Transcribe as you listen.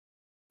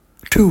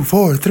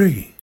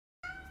243.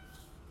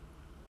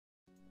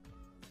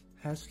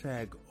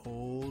 Hashtag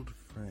old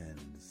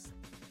friends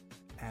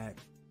at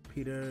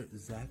Peter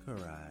Zachary.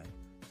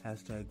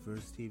 Hashtag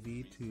Verse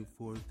TV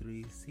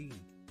 243C.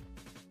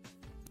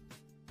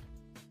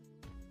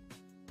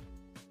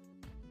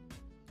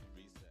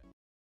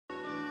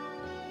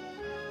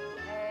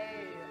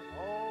 Hey,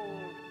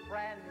 old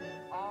friend,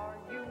 are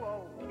you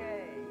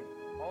okay?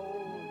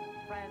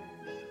 Old friend,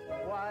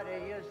 what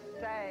do you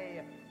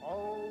say?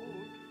 Old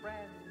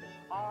friend,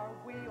 are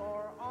we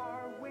or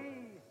are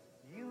we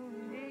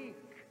unique?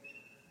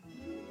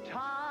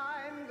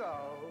 Time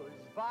goes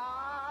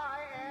by,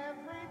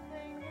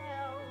 everything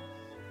else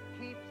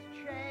keeps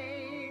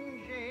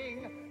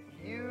changing.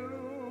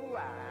 You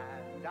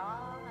and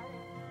I,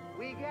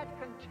 we get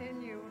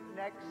continued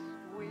next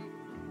week.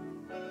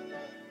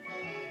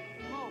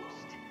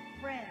 Most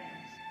friends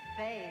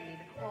fade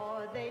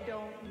or they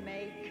don't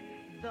make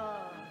the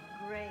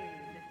grade.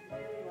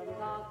 Friends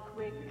are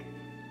quickly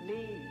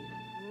made,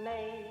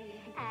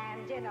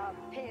 And in a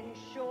pinch,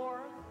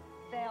 sure,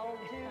 they'll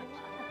do.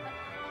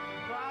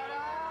 But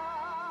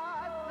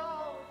us,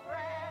 old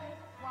friends,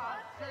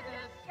 what to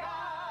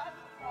discuss?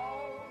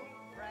 Old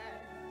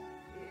friends,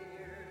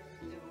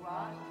 here's to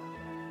us.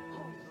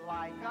 Who's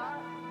like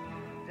us?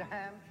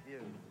 Damn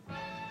few.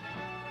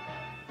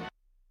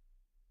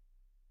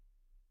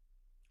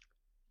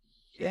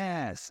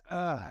 Yes,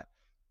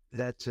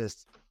 that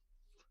just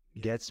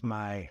gets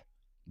my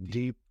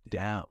deep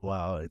down.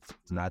 Well, it's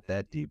not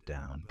that deep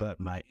down, but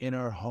my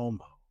inner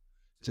homo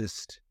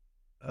just,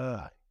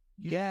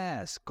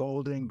 yes,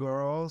 Golden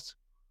Girls.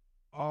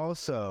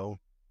 Also,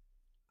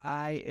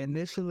 I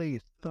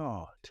initially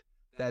thought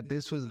that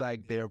this was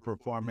like their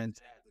performance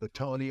at the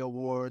Tony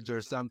Awards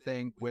or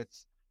something,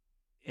 which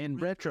in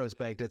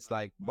retrospect, it's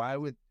like, why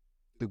would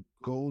the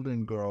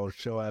Golden Girls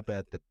show up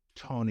at the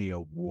Tony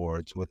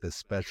Awards with a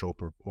special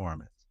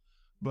performance?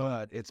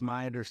 But it's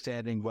my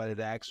understanding what it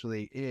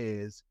actually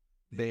is.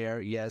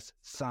 Their, yes,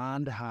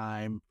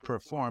 Sondheim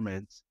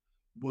performance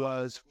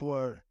was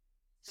for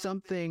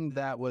something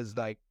that was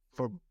like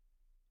for,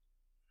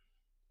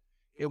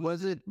 it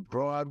wasn't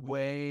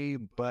Broadway,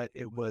 but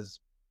it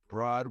was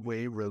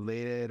Broadway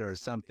related or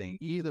something.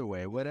 Either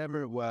way,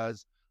 whatever it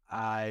was,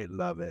 I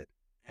love it.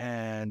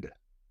 And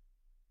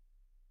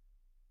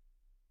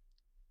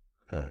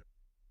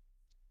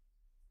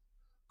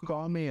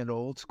call me an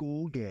old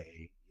school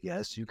gay.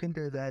 Yes, you can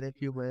do that if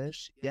you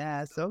wish.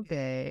 Yes,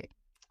 okay.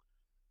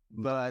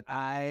 But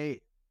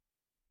I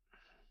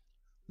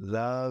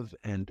love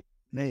and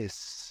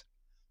miss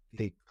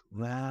the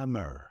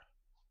glamour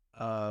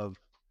of,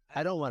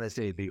 I don't want to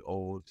say the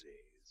old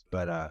days,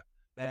 but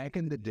back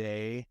in the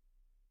day,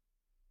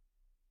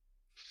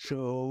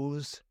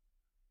 shows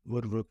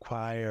would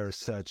require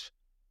such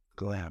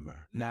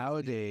glamour.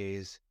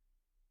 Nowadays,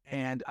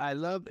 and I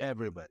love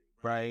everybody,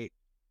 right?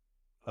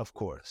 Of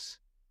course.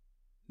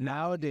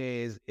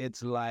 Nowadays,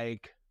 it's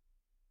like,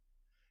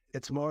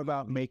 it's more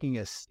about making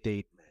a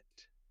statement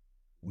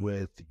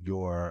with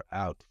your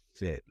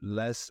outfit,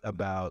 less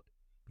about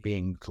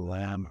being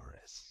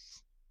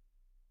glamorous.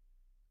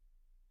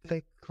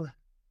 The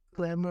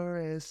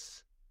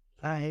glamorous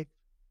life.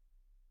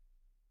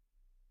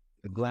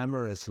 The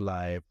Glamorous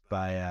Life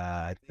by,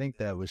 I think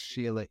that was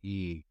Sheila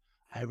E.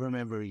 I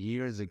remember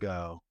years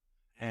ago,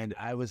 and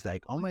I was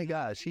like, oh my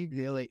gosh, he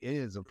really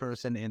is a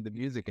person in the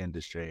music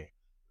industry.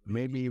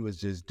 Maybe he was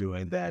just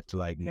doing that to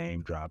like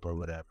name drop or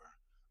whatever.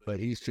 But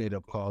he straight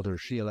up called her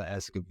Sheila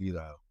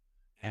Escobedo.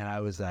 And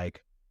I was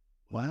like,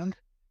 what?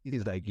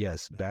 He's like,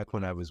 yes, back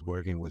when I was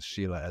working with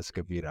Sheila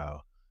Escobedo.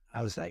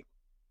 I was like,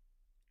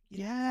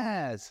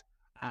 yes.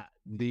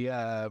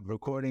 The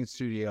recording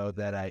studio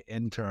that I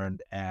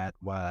interned at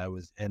while I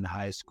was in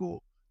high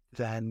school.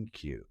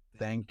 Thank you.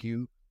 Thank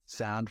you.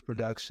 Sound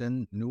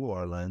Production, New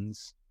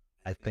Orleans.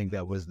 I think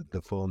that was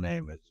the full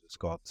name. It's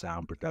called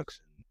Sound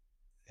Production.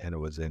 And it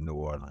was in New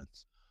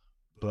Orleans.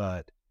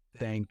 But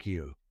thank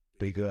you,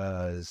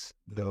 because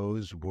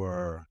those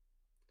were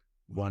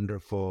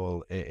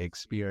wonderful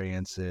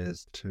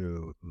experiences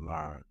to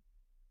learn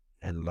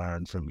and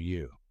learn from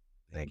you.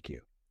 Thank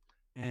you.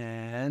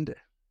 And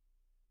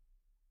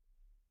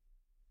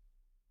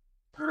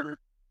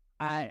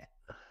I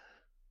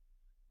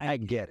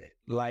get it.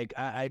 Like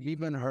I've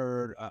even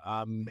heard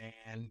a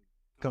man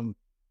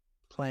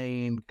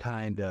complain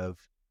kind of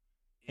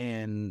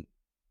in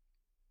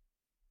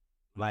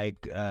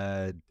like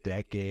a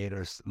decade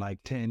or like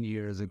 10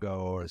 years ago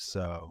or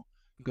so,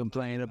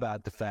 complain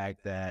about the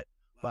fact that,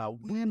 well,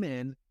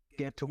 women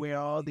get to wear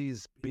all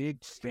these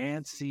big,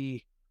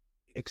 fancy,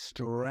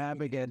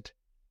 extravagant,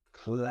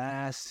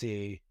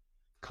 classic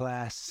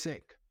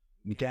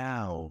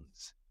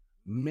gowns.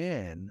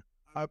 Men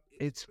are,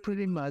 it's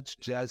pretty much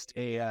just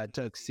a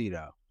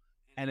tuxedo.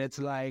 And it's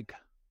like,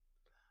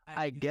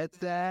 I get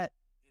that.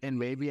 And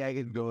maybe I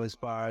could go as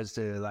far as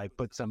to like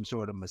put some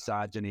sort of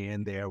misogyny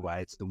in there why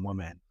it's the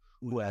woman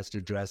who has to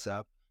dress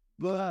up.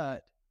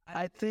 But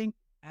I think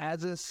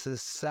as a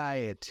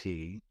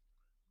society,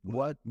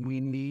 what we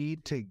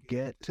need to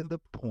get to the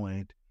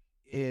point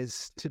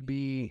is to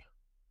be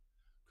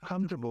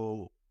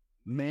comfortable,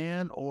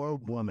 man or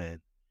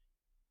woman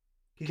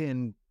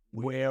can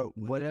wear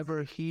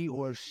whatever he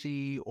or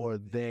she or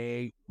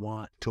they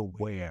want to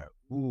wear.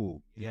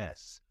 Ooh,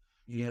 yes.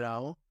 You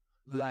know,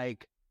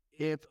 like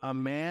if a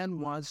man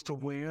wants to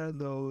wear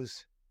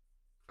those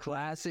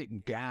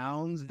classic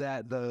gowns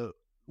that the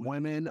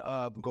women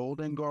of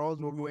Golden Girls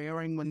were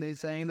wearing when they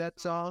sang that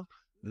song,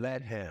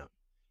 let him.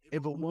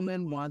 If a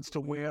woman wants to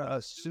wear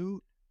a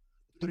suit,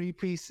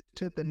 three-piece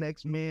to the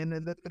next man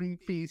in the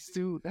three-piece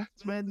suit.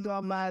 Spend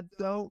all my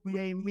dough,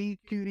 yay me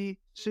cutie,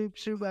 shoop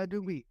shoop a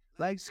doobie.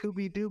 Like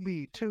Scooby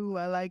Dooby too,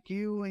 I like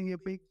you and your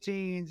big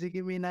jeans. You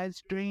give me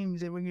nice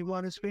dreams, and when you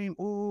want to scream,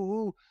 ooh,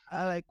 ooh,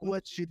 I like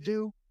what you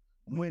do.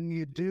 When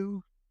you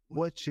do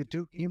what you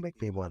do, you make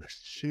me want to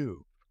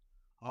shoot.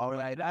 All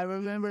right, I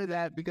remember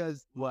that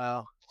because,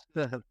 well,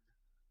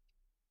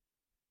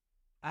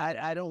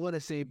 I don't want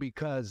to say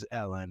because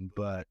Ellen,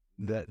 but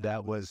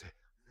that was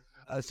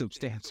a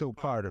substantial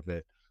part of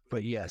it.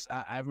 But yes,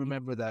 I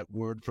remember that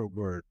word for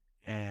word.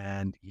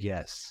 And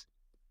yes.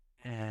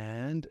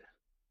 And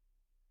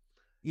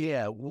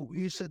yeah,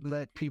 you should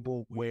let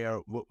people wear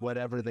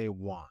whatever they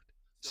want.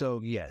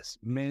 So yes,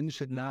 men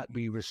should not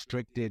be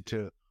restricted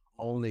to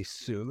only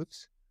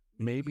suits.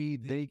 Maybe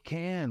they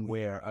can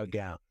wear a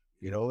gown.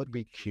 You know, it'd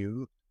be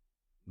cute.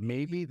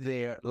 Maybe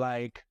they're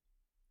like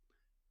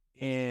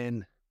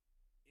in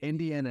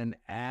Indian and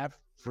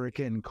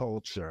African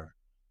culture.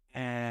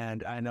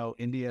 And I know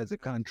India is a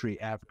country,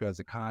 Africa is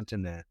a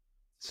continent.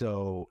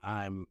 So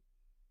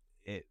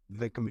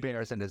the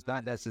comparison is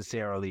not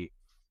necessarily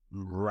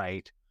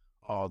right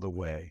all the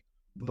way,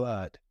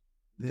 but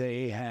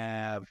the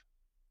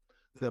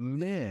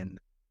men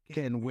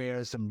can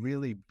wear some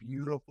really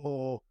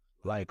beautiful,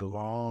 like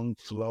long,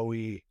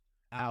 flowy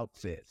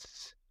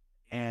outfits.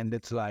 And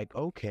it's like,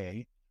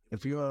 okay,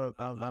 if you're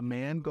a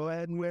man, go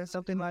ahead and wear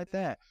something like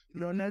that. You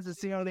don't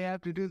necessarily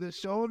have to do the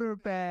shoulder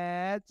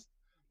pads.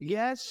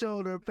 Yes,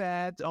 shoulder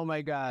pads. Oh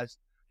my gosh.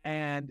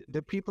 And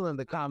the people in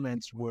the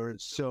comments were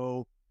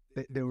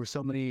there were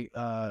so many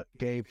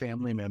gay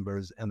family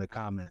members in the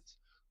comments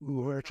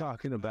who were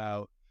talking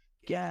about,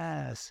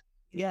 yes,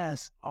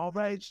 all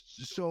right,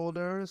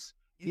 shoulders.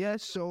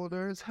 Yes,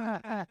 shoulders.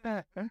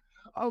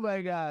 Oh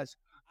my gosh.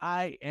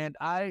 I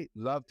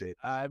loved it.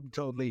 I'm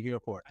totally here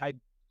for it.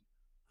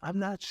 I'm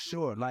not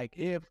sure. Like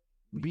if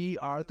B.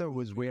 Arthur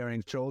was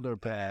wearing shoulder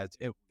pads,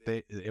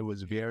 it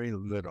was very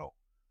little.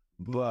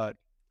 But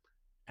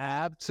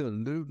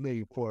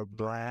absolutely for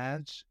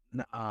Blanche,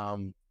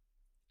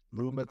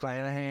 Rue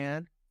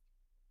McClanahan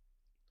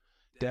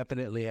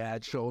definitely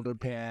had shoulder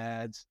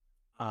pads.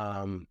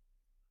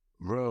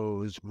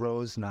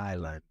 Rose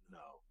Nyland, no.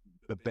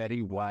 But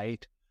Betty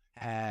White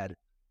had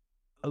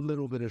a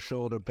little bit of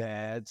shoulder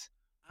pads.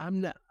 I'm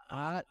not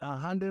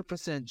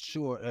 100%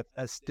 sure if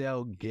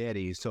Estelle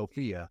Getty,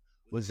 Sophia,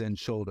 was in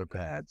shoulder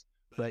pads.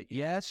 But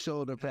yes,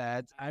 shoulder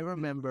pads. I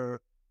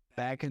remember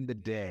back in the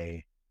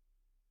day,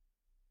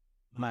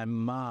 my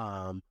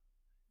mom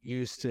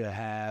used to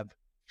have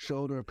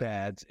shoulder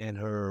pads in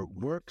her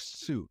work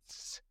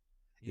suits,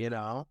 you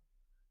know?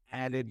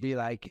 And it'd be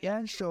like,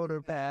 yeah,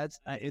 shoulder pads.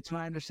 It's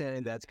my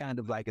understanding that's kind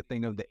of like a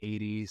thing of the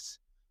 80s,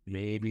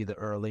 maybe the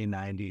early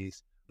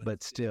 90s.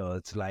 But still,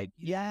 it's like,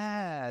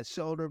 yeah,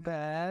 shoulder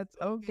pads,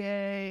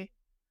 okay.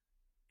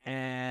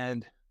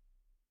 And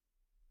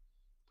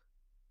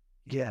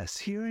yes,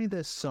 hearing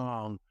this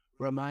song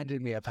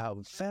reminded me of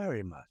how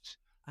very much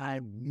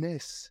I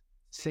miss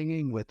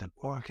singing with an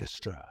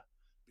orchestra.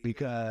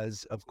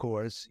 Because, of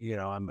course,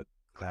 I'm a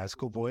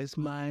classical voice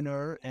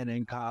minor, and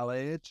in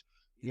college,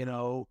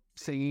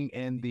 singing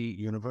in the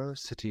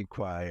university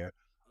choir,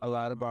 a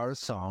lot of our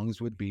songs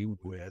would be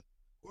with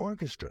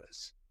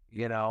orchestras,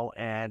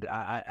 and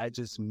I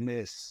just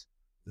miss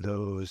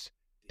those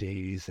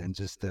days and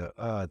just the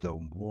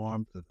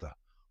warmth of the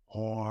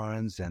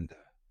horns and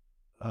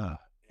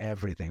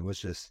everything was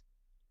just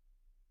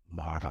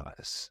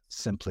marvelous,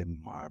 simply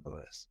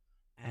marvelous.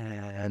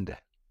 And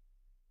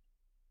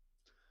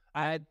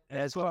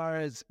as far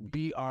as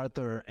B.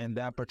 Arthur and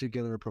that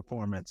particular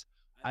performance,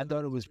 I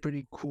thought it was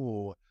pretty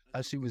cool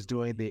how she was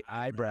doing the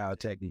eyebrow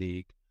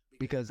technique,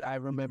 because I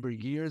remember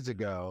years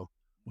ago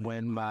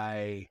when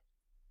my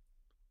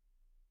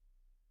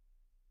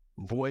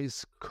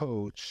voice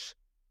coach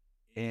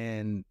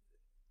in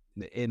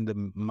my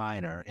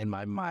minor,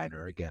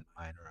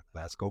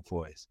 classical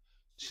voice,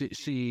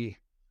 she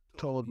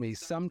told me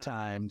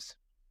sometimes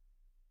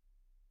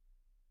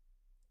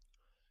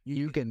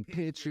you can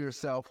pitch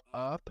yourself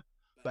up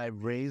by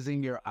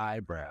raising your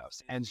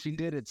eyebrows. And she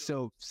did it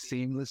so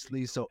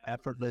seamlessly, so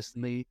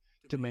effortlessly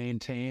to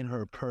maintain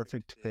her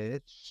perfect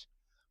pitch.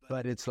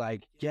 But it's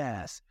like,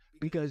 yes,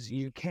 because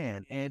you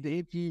can. And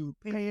if you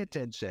pay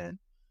attention,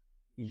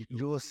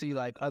 you'll see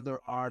like other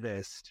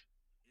artists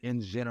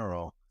in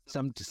general,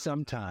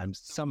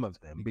 sometimes, some of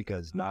them,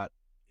 because not,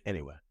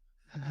 anyway.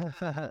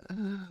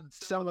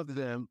 Some of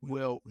them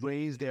will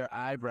raise their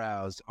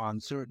eyebrows on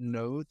certain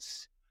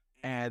notes,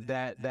 and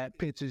that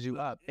pitches you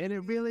up. And it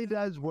really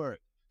does work.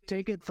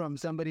 Take it from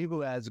somebody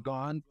who has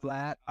gone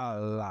flat a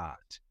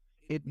lot.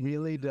 it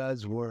really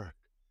does work.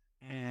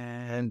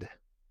 And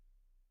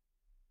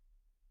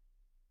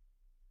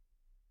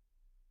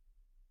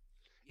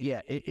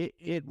yeah,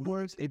 it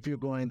works if you're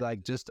going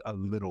like just a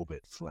little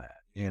bit flat,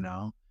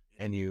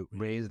 and you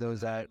raise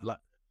those you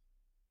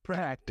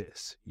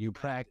practice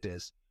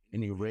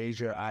and you raise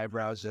your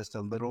eyebrows just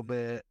a little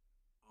bit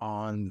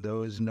on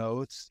those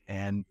notes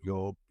and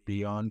you'll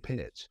be on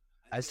pitch.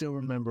 I still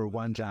remember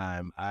one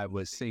time I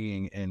was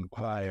singing in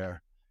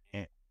choir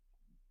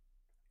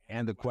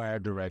and the choir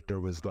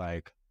director was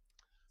like,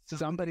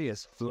 somebody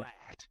is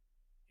flat.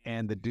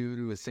 And the dude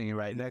who was singing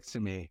right next to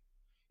me,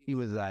 he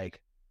was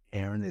like,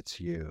 Aaron, it's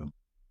you.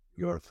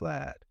 You're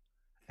flat.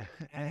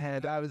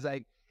 And I was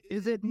like,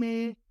 is it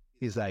me?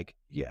 He's like,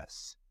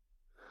 yes.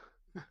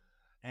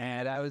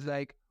 And I was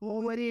like,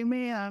 well, what do you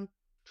mean? I'm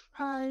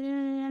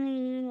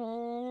trying.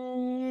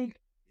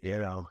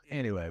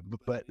 Anyway,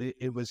 but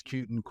it was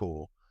cute and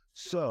cool.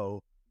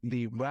 So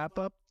the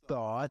wrap-up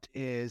thought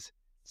is,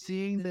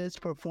 seeing this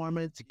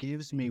performance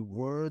gives me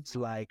words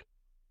like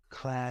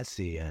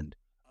classy and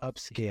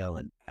upscale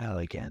and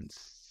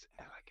elegance.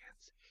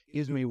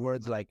 Gives me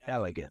words like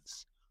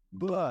elegance.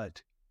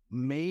 But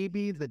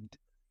maybe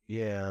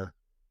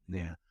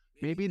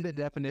maybe the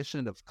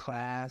definition of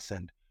class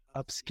and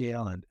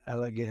upscale and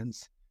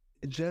elegance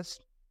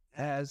just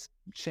has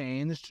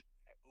changed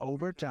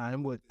over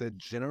time with the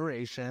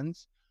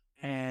generations,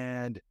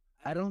 and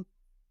I don't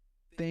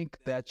think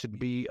that should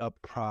be a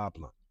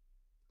problem.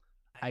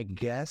 I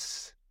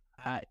guess,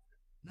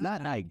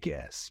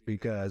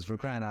 because we're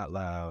crying out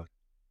loud,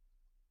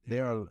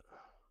 there are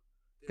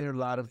a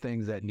lot of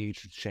things that need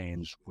to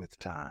change with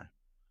time.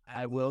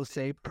 I will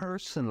say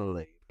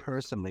personally,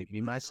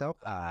 me, myself,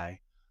 I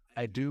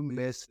do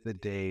miss the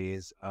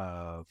days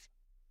of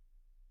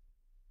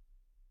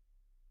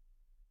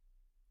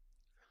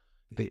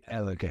the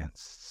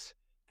elegance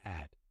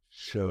at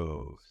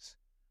shows.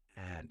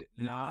 And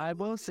now I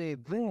will say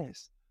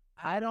this,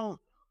 I don't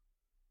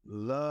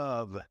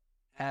love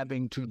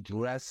having to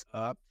dress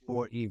up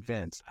for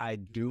events. I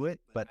do it,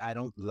 but I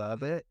don't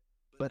love it,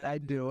 but I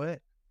do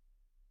it.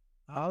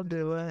 I'll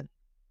do it,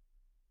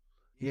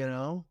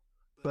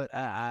 but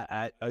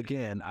I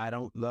again, I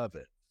don't love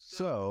it.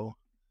 So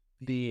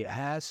the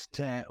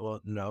hashtag, well,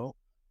 no,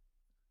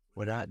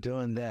 we're not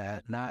doing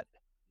that. Not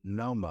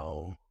no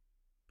more.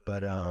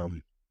 But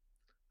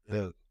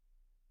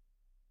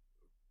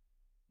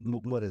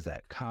what is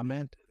that?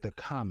 Comment? The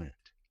comment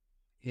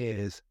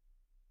is,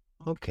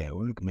 okay,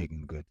 we're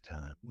making good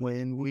time.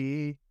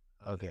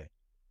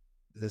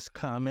 This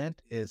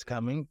comment is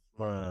coming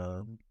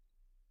from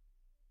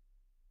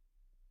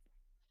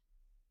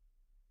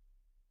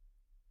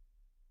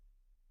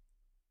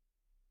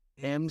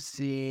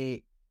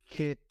MC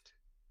Kit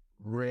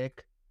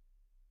Rick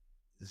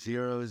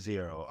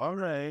 00. All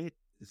right,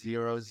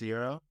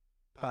 00.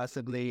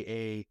 Possibly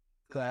a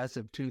class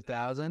of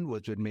 2000,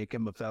 which would make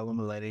him a fellow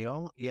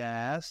millennial.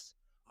 Yes.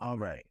 All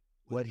right.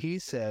 What he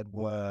said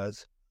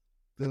was,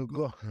 the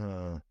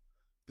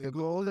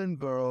Golden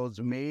Girls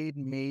made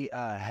me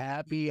a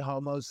happy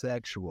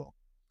homosexual.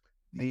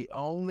 The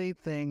only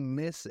thing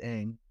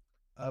missing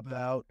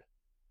about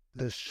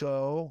the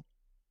show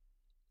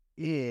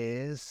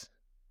is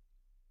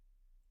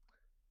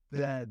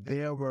that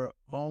there were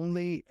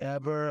only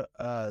ever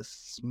a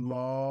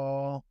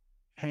small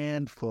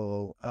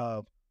handful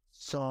of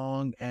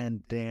song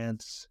and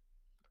dance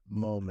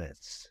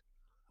moments.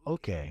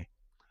 Okay,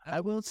 I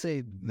will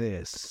say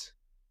this.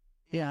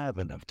 Yeah, I have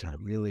enough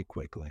time really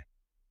quickly.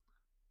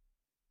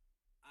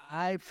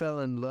 I fell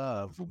in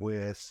love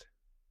with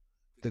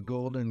the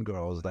Golden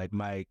Girls, like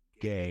Mike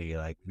Gay,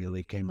 like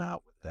really came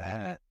out with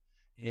that.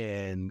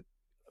 And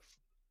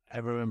I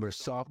remember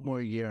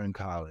sophomore year in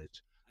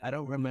college. I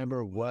don't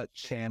remember what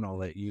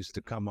channel it used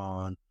to come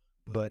on,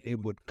 but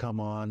it would come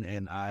on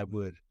and I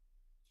would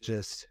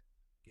just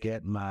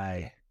get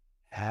my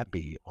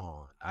happy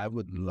on. I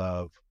would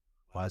love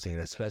watching it,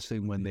 especially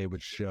when they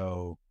would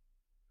show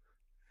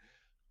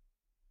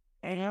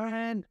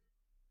Aaron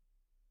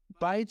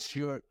bites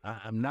your,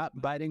 I'm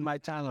not biting my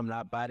tongue, I'm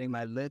not biting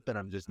my lip, and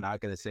I'm just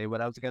not going to say what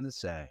I was going to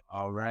say,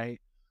 all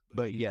right?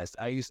 But yes,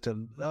 I used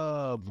to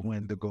love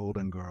when the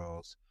Golden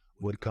Girls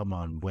would come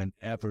on,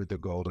 whenever the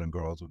Golden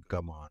Girls would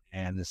come on,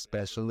 and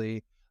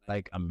especially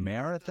like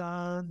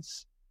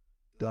marathons.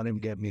 Don't even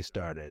get me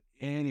started.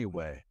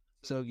 Anyway,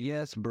 so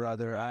yes,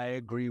 brother, I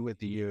agree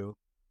with you.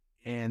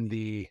 And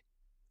the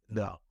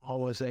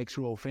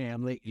homosexual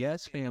family,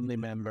 yes, family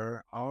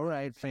member, all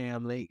right,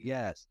 family,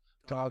 yes,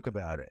 talk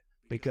about it,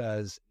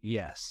 because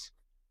yes.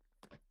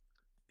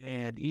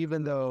 And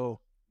even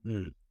though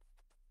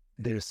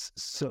there's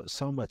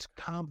so much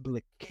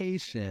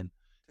complication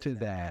to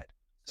that,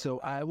 so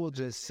I will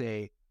just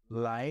say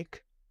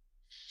like,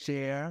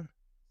 share,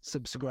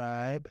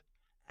 subscribe,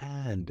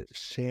 and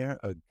share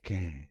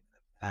again.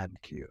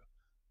 Thank you.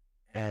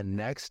 And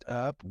next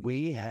up,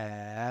 we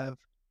have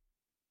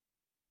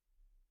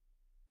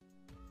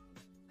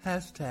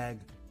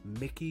Hashtag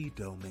Mickey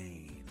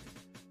Domain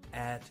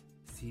at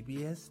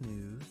CBS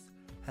News,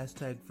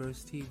 hashtag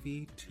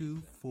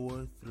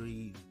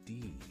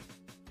VerseTV243D.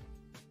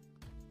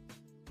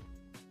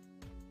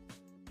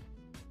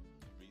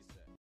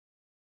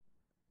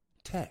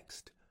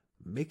 Text: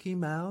 Mickey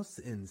Mouse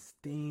and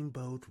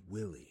Steamboat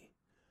Willie.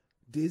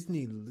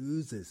 Disney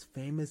loses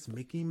famous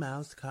Mickey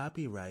Mouse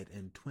copyright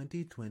in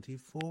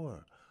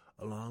 2024,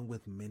 along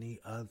with many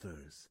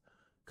others.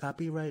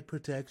 Copyright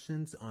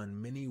protections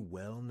on many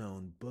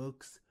well-known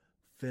books,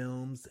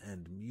 films,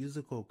 and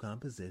musical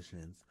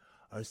compositions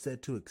are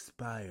set to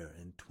expire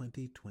in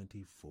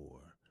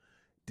 2024.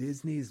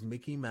 Disney's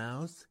Mickey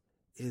Mouse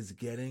is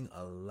getting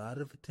a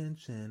lot of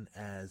attention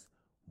as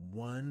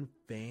one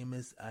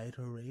famous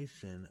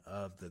iteration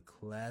of the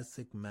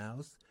classic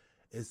mouse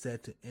is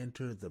set to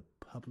enter the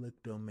public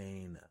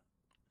domain.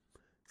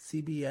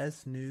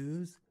 CBS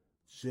News'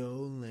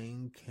 Joe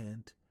Lane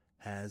Kent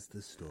has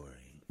the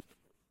story.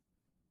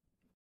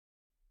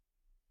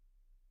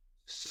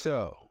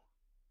 So,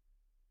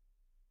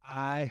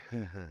 I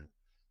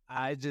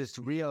just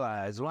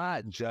realized, well,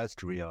 not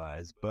just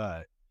realized,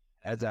 but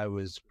as I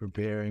was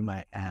preparing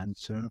my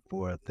answer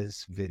for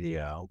this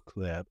video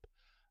clip,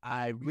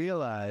 I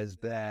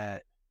realized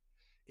that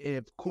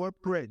if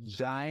corporate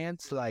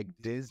giants like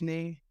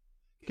Disney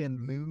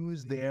can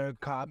lose their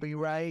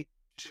copyright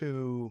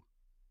to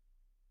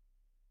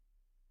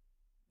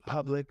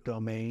public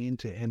domain,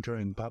 to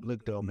entering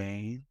public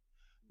domain,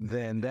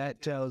 then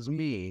that tells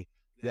me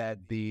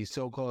that the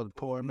so-called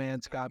poor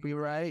man's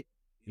copyright,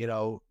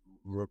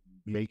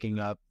 making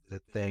up the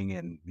thing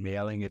and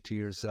mailing it to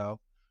yourself,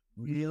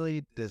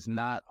 really does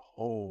not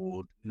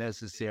hold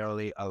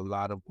necessarily a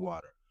lot of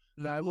water.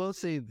 Now, I will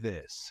say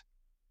this.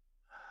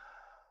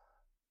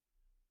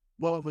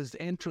 What was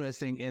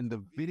interesting in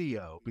the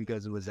video,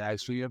 because it was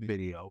actually a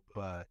video,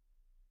 but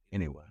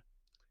anyway,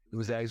 it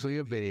was actually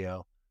a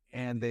video,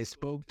 and they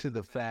spoke to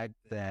the fact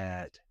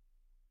that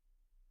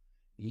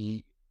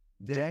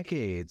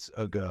decades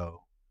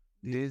ago,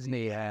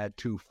 Disney had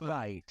to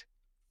fight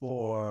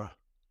for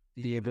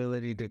the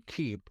ability to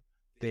keep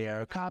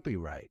their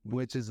copyright,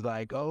 which is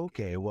like,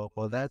 okay, well,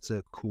 that's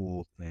a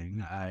cool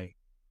thing.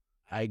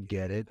 I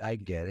get it.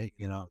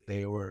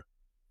 They were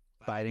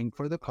fighting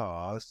for the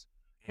cause,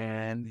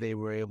 and they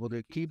were able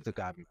to keep the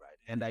copyright.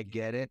 And I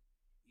get it.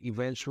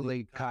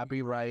 Eventually,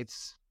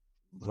 copyrights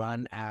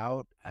run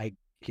out, I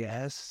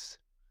guess.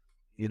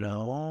 It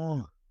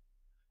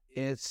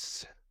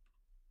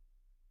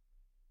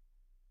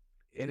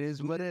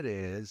is what it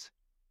is.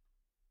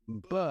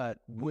 But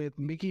with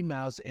Mickey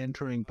Mouse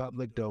entering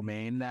public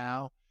domain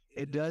now,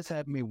 it does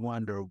have me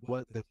wonder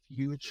what the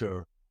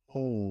future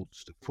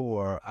holds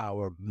for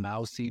our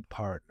mousy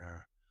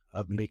partner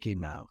of Mickey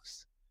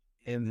Mouse.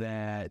 In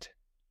that,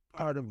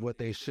 part of what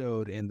they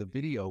showed in the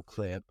video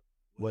clip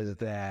was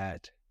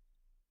that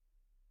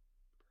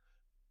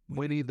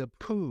Winnie the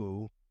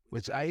Pooh,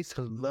 which I used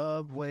to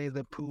love Winnie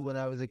the Pooh when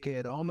I was a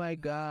kid. Oh my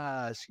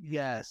gosh,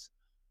 yes.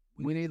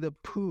 Winnie the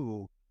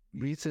Pooh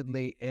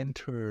recently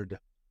entered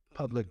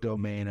public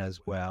domain as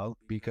well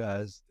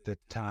because the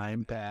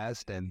time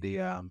passed and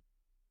the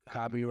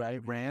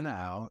copyright ran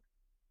out.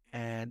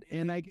 And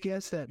I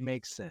guess that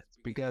makes sense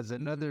because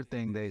another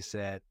thing they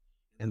said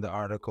in the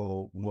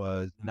article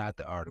was, not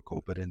the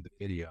article, but in the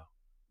video,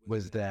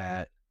 was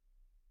that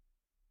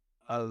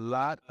a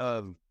lot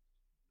of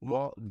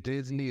Walt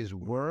Disney's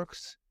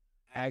works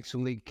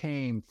actually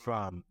came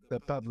from the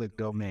public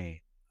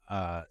domain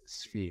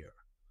sphere.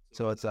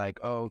 So it's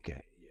like,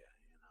 okay,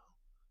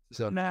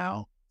 so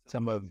now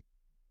some of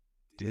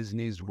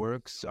Disney's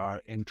works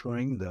are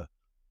entering the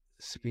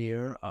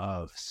sphere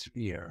of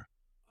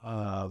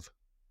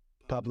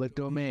public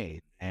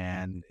domain,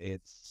 and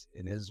it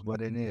is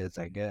what it is,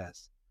 I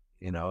guess.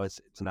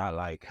 It's not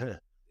like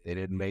they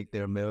didn't make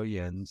their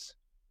millions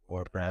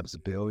or perhaps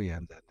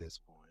billions at this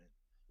point.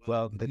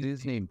 Well, the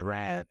Disney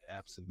brand,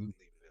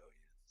 absolutely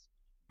billions.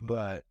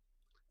 But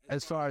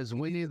as far as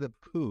Winnie the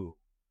Pooh,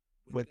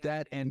 with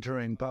that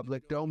entering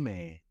public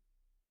domain,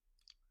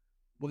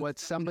 what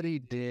somebody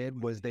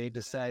did was they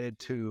decided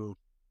to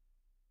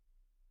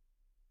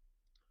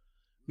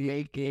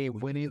make a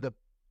Winnie the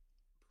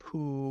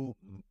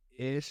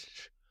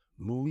Pooh-ish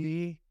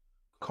movie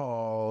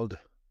called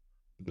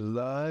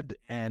Blood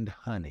and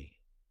Honey.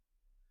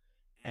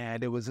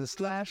 And it was a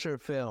slasher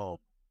film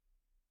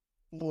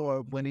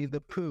for Winnie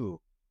the Pooh.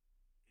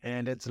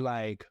 And it's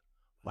like,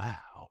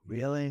 wow,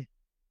 really?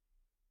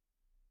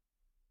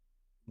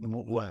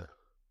 What?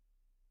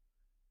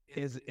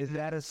 Is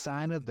that a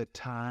sign of the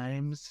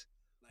times,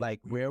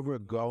 like where we're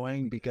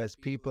going? Because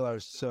people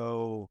are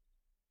so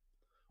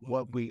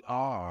what we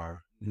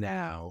are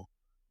now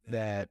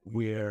that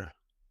we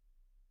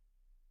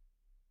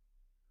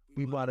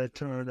want to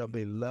turn a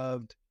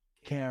beloved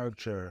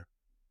character,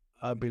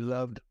 a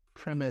beloved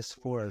premise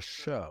for a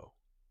show,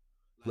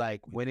 like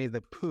Winnie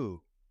the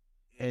Pooh,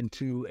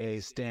 into a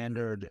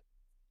standard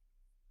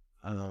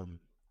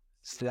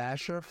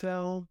slasher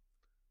film.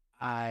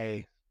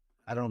 I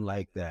don't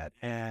like that.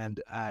 And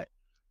I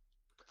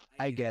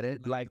get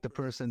it. Like the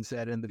person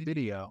said in the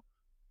video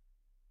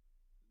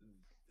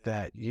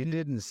that you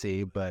didn't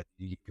see, that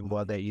you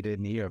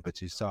didn't hear,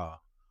 but you saw,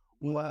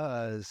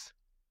 was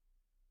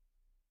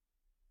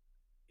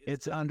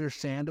it's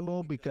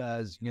understandable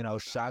because,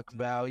 shock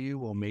value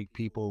will make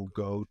people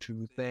go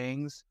to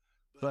things.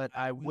 But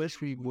I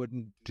wish we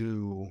wouldn't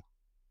do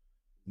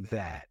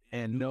that.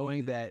 And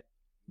knowing that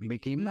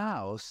Mickey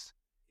Mouse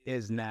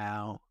is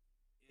now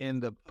in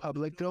the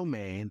public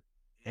domain,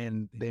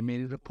 and they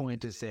made it a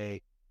point to say,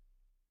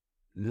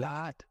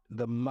 not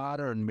the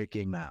modern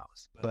Mickey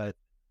Mouse, but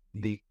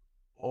the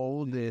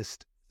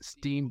oldest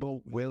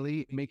Steamboat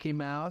Willie Mickey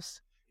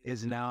Mouse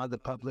is now the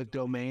public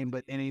domain,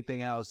 but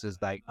anything else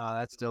is like, oh,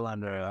 that's still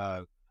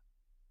under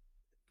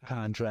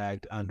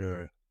contract,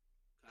 under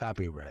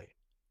copyright,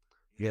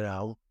 you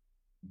know?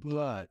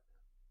 But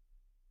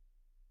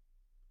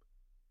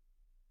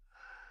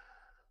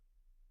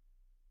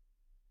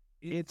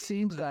it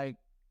seems like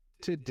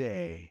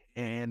today,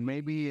 and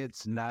maybe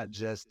it's not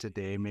just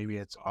today, maybe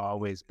it's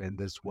always been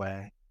this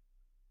way,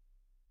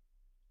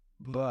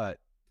 but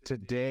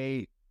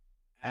today,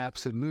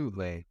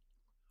 absolutely,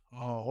 a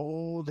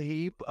whole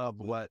heap of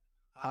what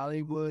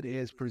Hollywood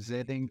is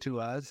presenting to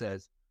us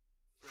as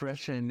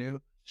fresh and new,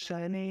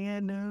 shiny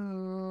and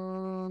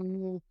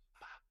new,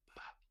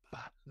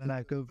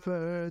 like a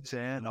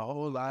virgin. A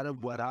whole lot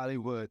of what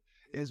Hollywood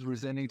is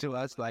presenting to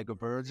us like a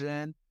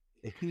virgin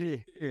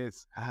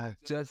is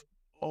just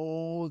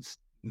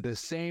the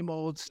same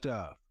old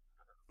stuff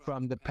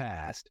from the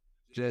past,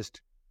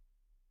 just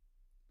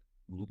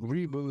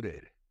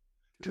rebooted,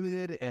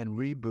 tweeted and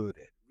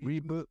rebooted,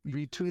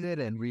 retweeted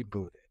and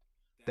rebooted.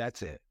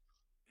 That's it.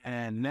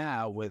 And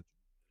now with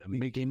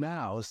Mickey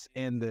Mouse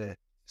in the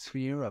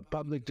sphere of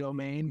public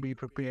domain, be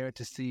prepared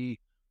to see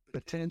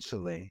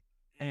potentially,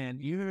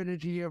 and you heard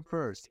it here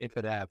first if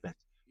it happens.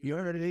 You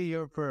heard it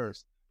here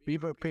first. Be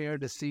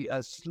prepared to see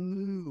a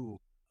slew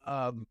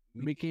of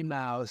Mickey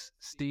Mouse,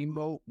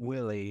 Steamboat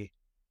Willie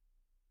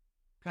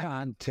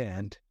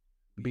content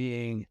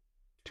being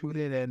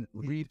tweeted and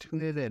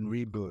retweeted and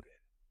rebooted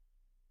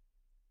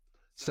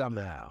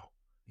somehow,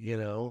 you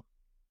know.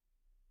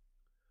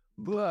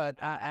 But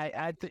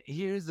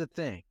here's the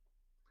thing.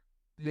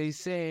 They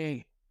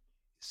say,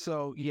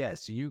 so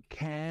yes, you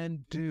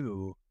can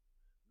do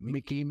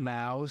Mickey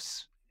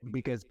Mouse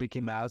because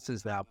Mickey Mouse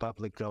is now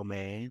public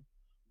domain,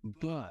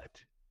 but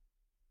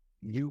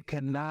you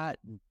cannot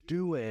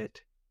do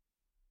it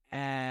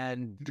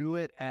and do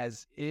it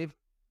as if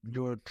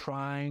you're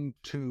trying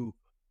to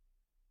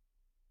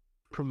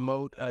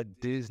promote a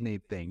Disney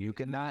thing. You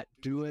cannot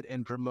do it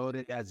and promote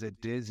it as a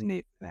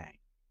Disney thing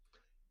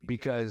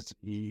because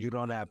you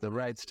don't have the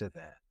rights to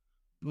that.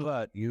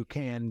 But you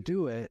can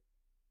do it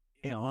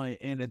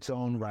in its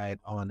own right,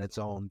 on its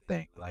own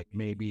thing. Like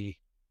maybe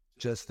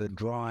just the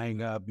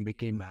drawing of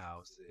Mickey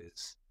Mouse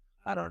is,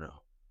 I don't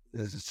know,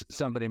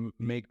 somebody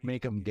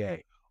make him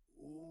gay.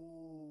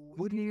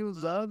 Wouldn't you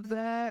love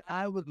that?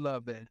 I would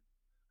love it.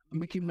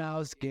 Mickey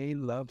Mouse gay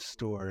love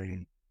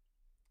story.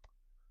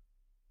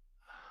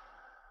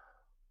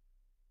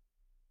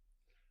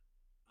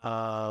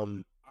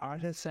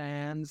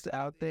 Artisans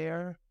out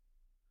there,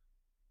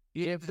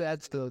 if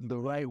that's the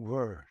right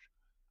word.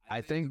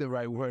 I think the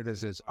right word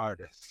is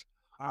artists.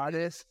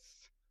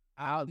 Artists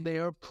out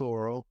there,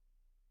 plural.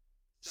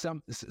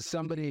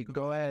 Somebody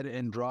go ahead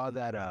and draw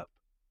that up.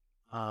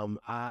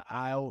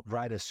 I'll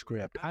write a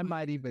script. I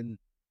might even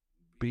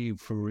be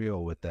for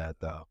real with that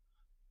though.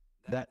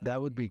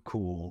 That would be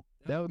cool.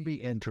 That would be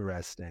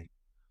interesting.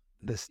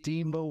 The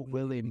Steamboat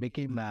Willie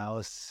Mickey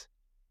Mouse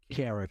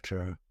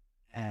character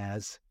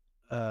as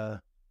a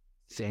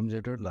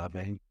same-gender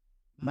loving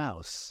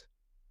mouse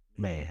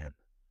man.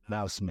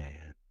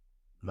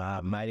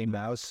 Mighty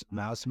Mouse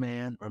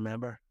Man,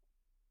 remember?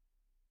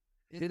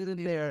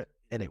 Isn't there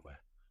anyway?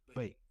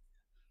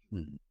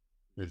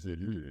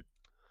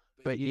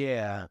 But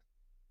yeah,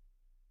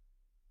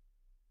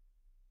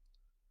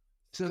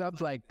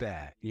 stuff like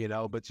that, you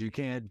know, but you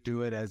can't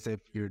do it as if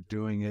you're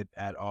doing it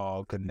at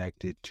all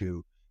connected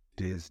to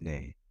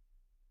Disney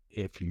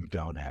if you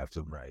don't have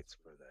the rights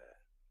for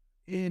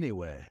that.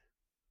 Anyway,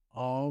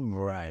 all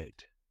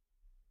right.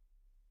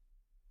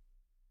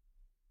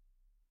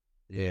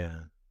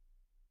 Yeah.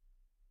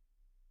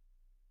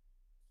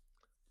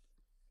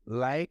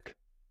 Like,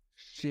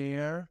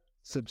 share,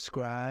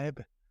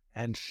 subscribe,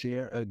 and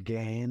share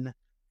again,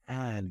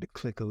 and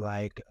click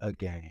like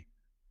again.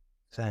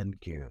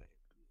 Thank you.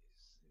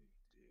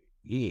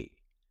 Yeah.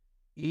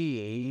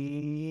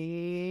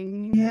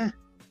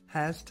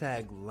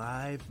 Hashtag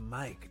Live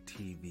Mike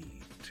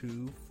TV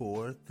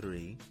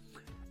 243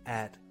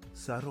 at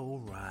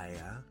Subtle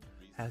Raya.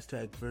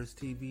 Hashtag First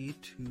TV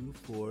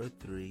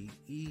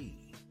 243E.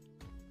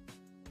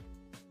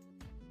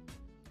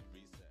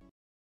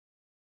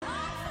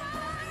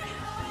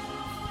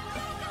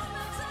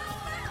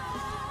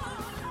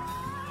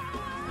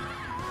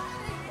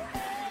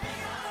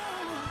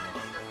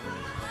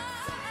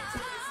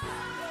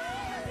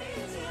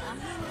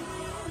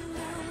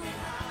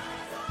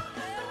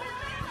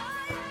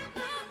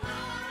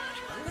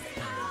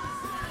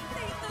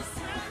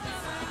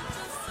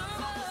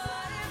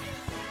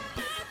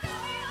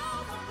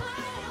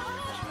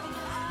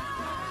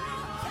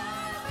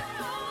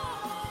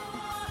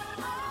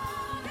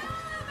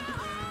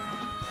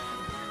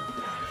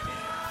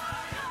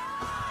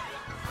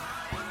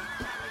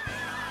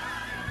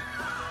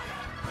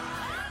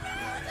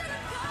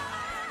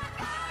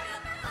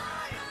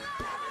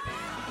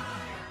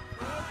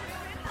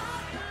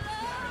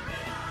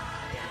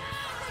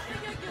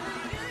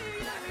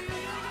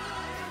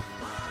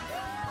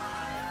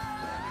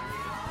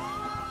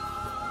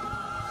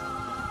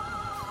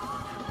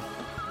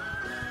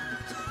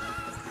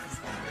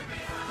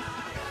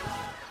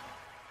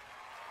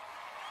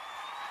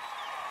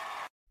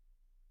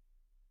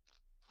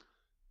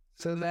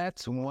 So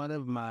that's one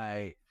of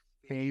my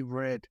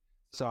favorite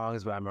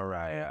songs by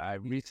Mariah. I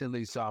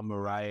recently saw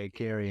Mariah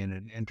Carey in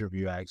an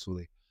interview,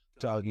 actually,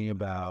 talking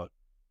about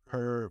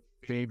her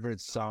favorite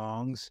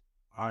songs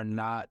are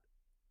not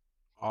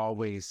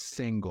always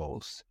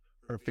singles.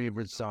 Her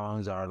favorite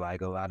songs are like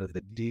a lot of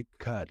the deep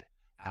cut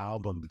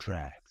album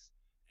tracks.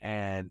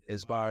 And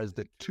as far as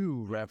the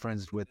two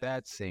referenced with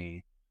that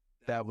scene,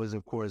 that was,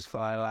 of course,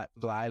 Fly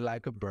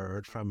Like a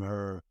Bird from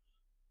her,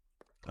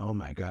 oh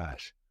my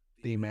gosh,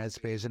 the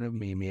Emancipation of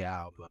Mimi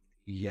album.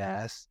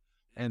 Yes.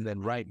 And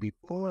then right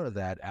before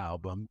that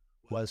album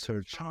was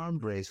her Charm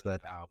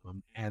Bracelet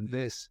album. And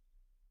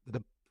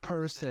the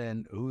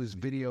person whose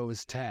video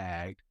is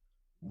tagged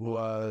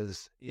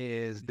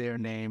is their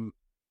name,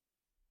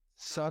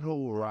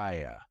 Subtle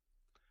Raya.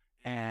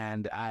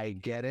 And I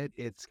get it.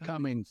 It's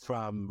coming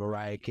from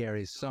Mariah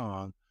Carey's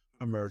song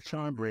from her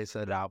Charm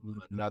Bracelet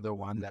album, another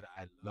one that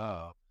I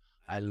love.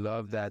 I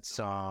love that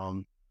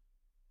song,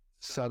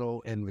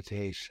 Subtle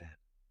Invitation.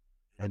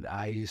 And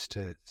I used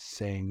to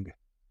sing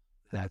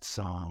that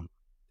song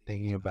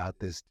thinking about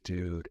this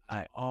dude.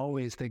 I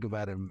always think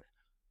about him.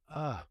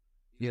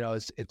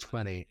 It's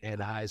funny. In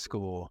high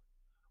school,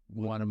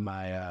 one of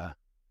my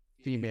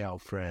female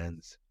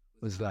friends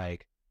was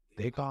like,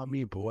 they call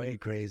me boy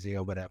crazy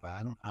or whatever.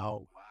 I don't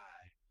know why,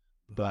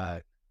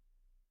 but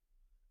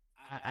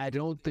I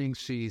don't think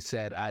she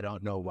said, I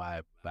don't know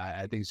why.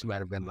 I think she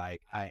might have been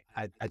like, I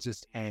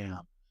just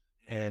am.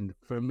 And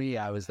for me,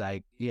 I was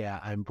like,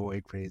 yeah, I'm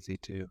boy crazy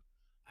too.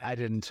 I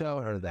didn't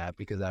tell her that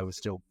because I was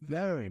still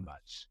very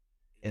much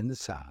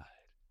inside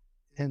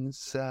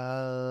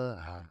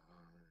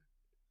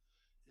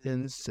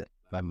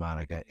by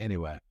Monica.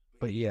 Anyway,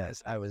 but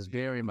yes, I was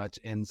very much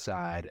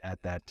inside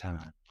at that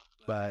time.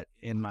 But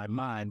in my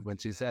mind, when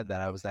she said that,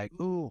 I was like,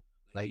 ooh,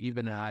 like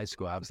even in high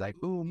school, I was like,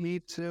 ooh, me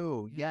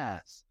too.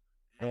 Yes.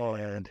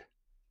 And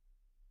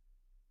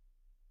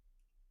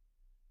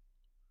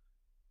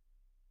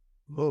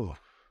ooh.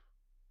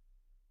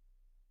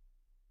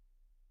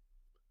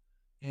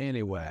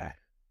 Anyway,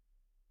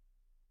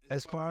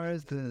 as far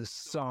as the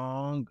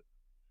song,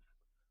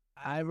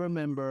 I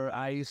remember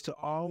I used to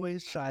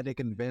always try to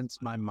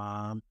convince my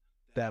mom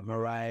that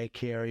Mariah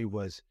Carey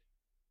was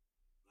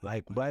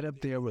like right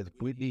up there with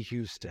Whitney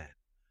Houston,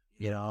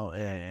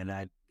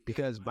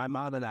 because my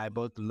mom and I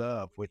both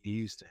love Whitney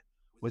Houston,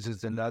 which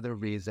is another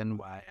reason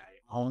why I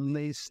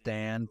only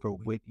stand for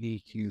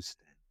Whitney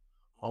Houston,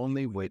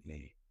 only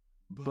Whitney.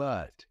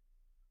 But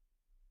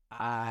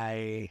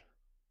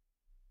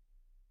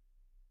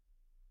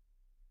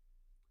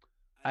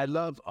I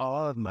love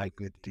all of my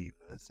good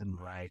divas, and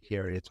Mariah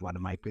Carey is one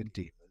of my good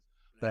divas,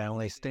 but I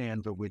only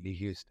stand for Whitney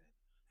Houston.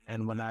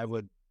 And when I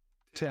would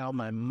tell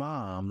my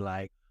mom,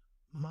 like,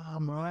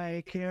 Mom,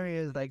 Mariah Carey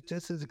is like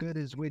just as good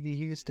as Whitney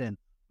Houston,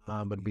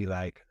 Mom would be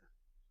like,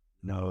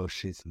 no,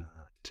 she's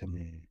not to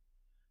me.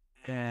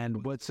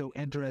 And what's so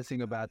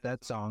interesting about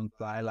that song,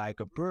 Fly Like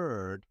a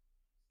Bird,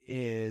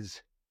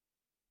 is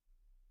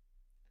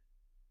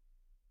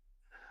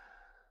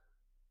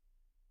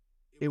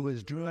it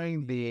was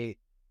during the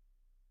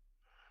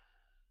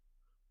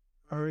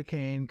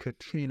Hurricane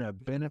Katrina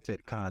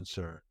benefit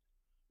concert.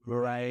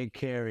 Mariah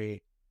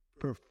Carey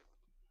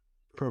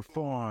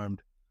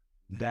performed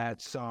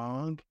that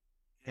song.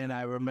 And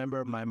I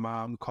remember my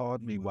mom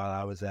called me while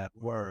I was at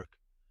work.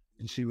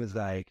 And she was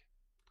like,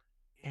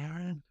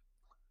 Aaron,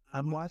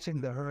 I'm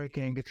watching the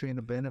Hurricane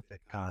Katrina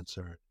benefit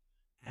concert.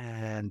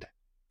 And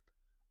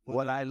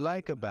what I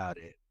like about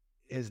it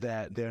is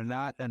that they're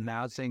not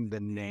announcing the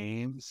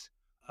names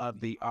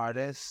of the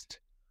artist,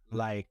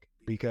 like,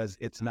 because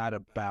it's not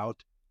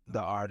about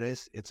the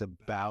artist, it's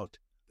about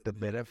the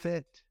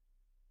benefit.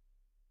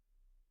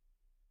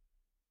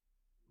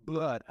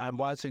 But I'm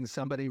watching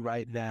somebody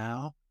right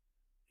now,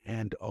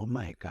 and oh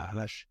my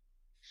gosh,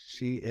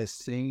 she is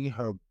singing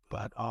her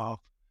butt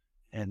off.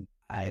 And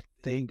I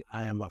think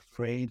I am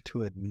afraid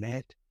to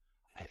admit,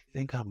 I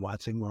think I'm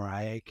watching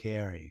Mariah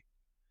Carey.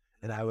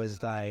 And I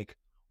was like,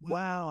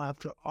 wow,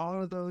 after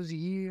all of those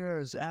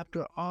years.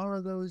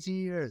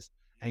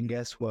 And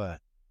guess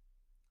what?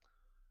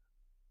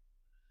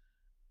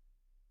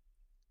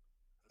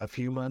 A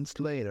few months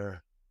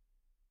later,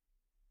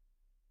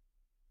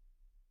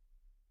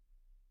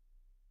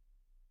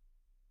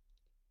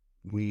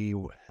 we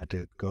had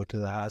to go to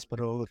the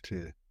hospital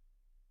to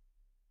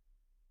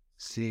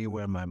see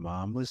where my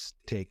mom was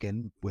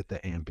taken with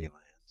the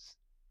ambulance.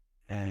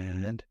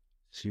 And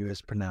she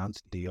was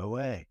pronounced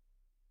DOA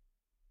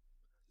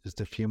just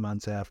a few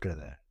months after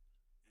that.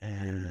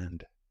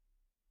 And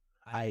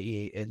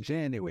i.e. in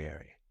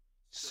January.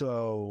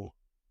 So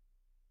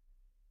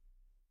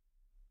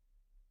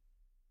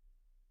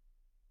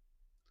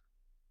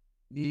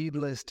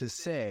needless to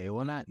say,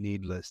 well, not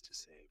needless to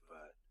say,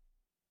 but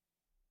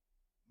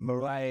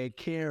Mariah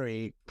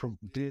Carey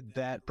did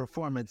that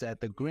performance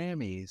at the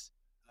Grammys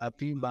a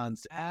few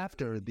months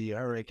after the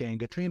Hurricane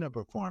Katrina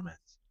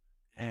performance.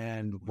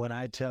 And when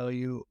I tell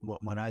you,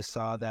 when I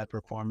saw that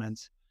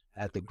performance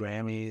at the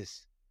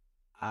Grammys,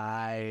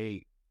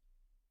 and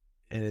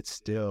it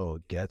still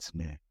gets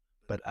me,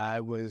 but I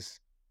was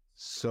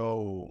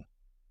so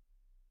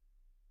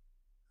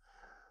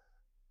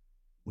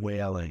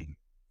wailing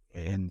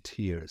in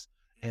tears.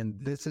 And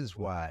this is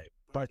why,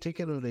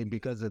 particularly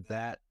because of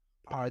that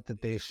part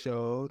that they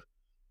showed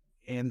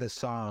in the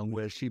song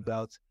where she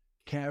belts,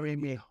 "Carry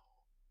me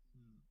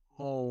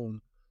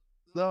home,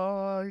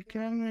 Lord,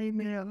 carry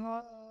me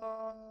home."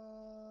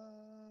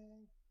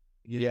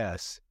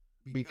 Yes,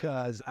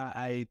 because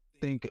I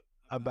think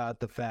about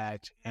the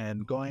fact,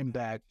 and going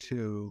back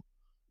to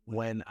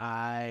when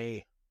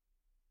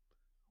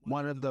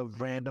one of the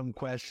random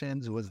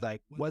questions was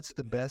like, what's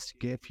the best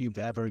gift you've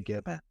ever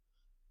given?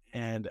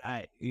 And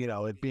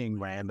it being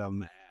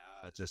random,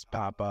 just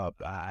pop up.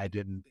 I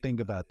didn't think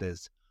about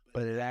this,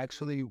 but it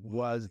actually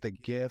was the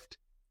gift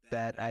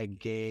that I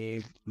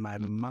gave my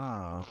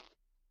mom.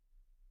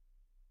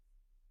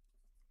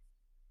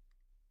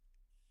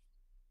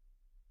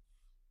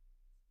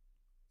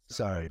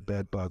 Sorry,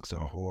 bed bugs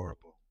are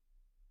horrible.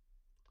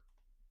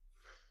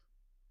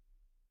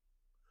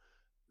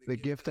 The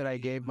gift that I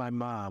gave my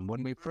mom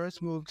when we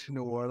first moved to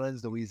New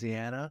Orleans,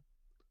 Louisiana,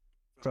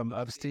 from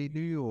upstate New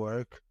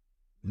York,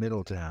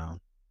 Middletown.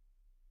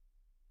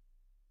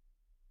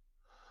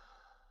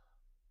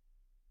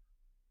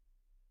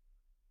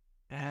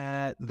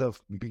 At the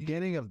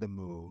beginning of the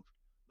move,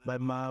 my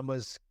mom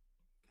was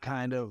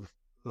kind of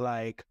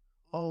like,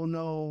 oh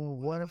no,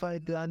 what have I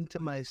done to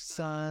my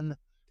son?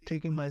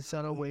 Taking my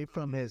son away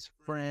from his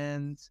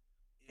friends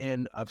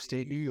in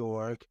upstate New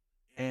York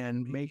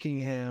and making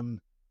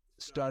him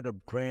start a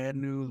brand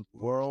new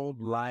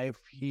world life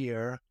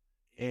here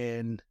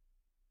in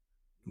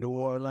New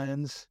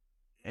Orleans.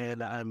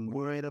 And I'm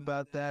worried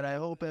about that. I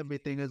hope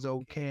everything is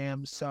okay.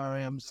 I'm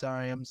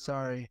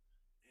sorry.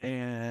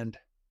 And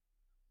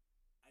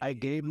I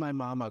gave my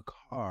mom a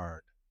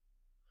card.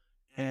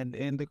 And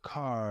in the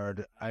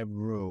card, I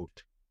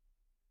wrote,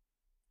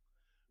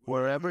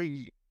 wherever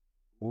you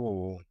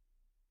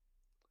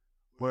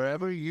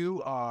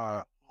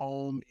are,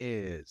 home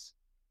is.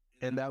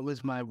 And that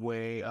was my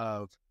way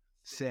of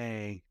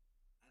saying,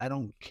 I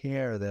don't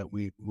care that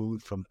we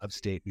moved from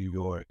upstate New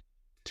York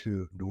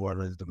to New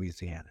Orleans,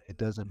 Louisiana. It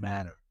doesn't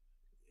matter.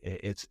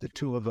 It's the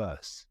two of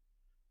us.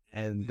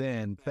 And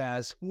then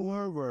fast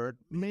forward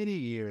many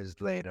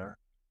years later,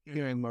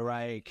 hearing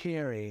Mariah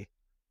Carey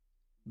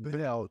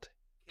belt,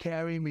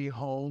 "Carry me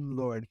home,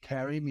 Lord,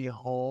 carry me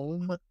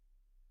home."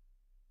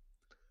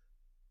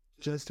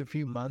 Just a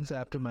few months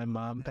after my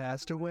mom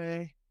passed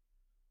away,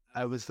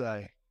 I was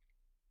like,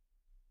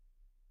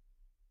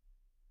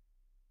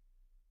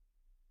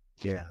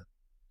 yeah.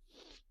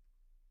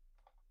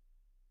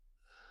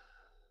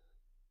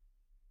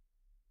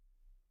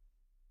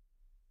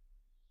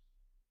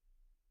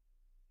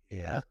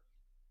 Yeah.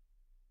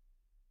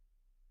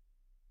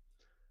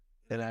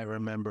 And I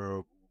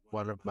remember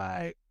one of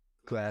my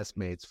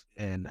classmates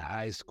in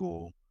high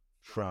school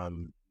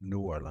from New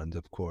Orleans,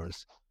 of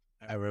course.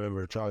 I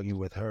remember talking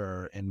with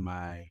her in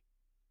my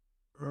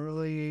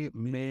early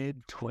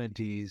mid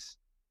 20s,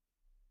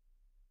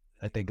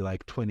 I think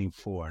like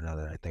 24 now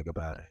that I think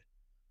about it.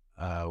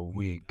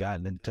 We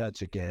gotten in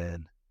touch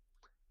again,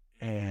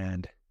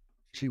 and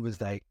she was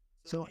like,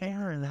 "So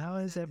Aaron, how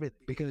is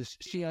everything?" Because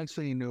she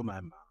actually knew my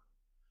mom.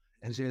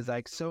 And she was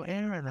like, "So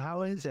Aaron,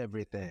 how is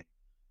everything?"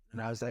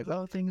 And I was like,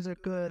 "Oh, things are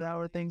good. How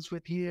are things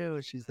with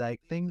you?" She's like,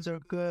 "Things are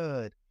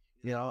good.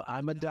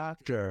 I'm a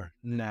doctor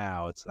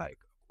now." It's like,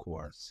 of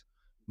course.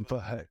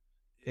 But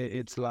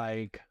it's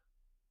like,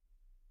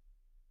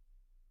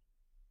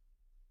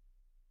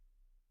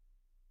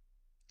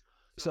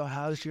 so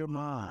how's your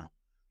mom?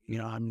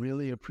 I'm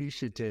really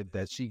appreciative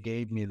that she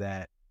gave me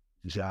that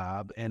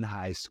job in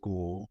high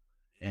school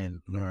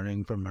and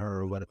learning from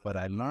her what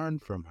I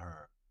learned from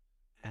her.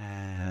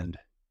 And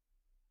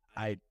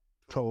I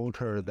told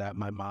her that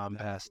my mom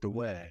passed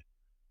away.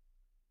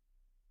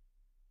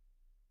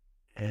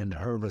 And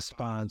her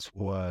response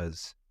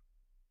was,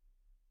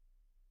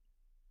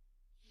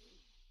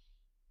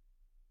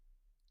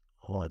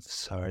 "Oh, I'm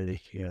sorry to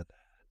hear that.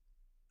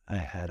 I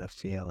had a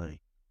feeling."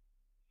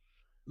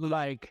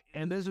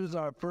 And this was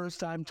our first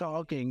time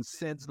talking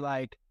since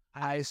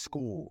high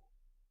school.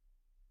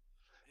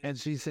 And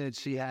she said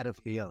she had a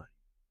feeling.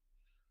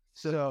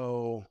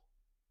 So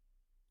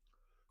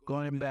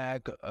going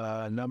back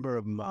a number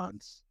of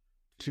months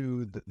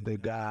to the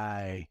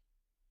guy,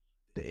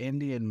 the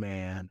Indian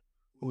man,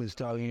 who was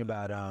talking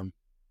about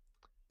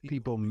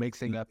people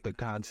mixing up the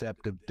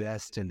concept of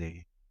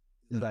destiny.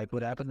 Like,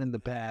 what happened in the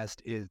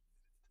past is,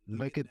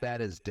 look at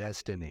that as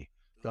destiny.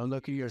 Don't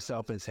look at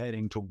yourself as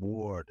heading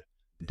toward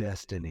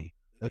destiny.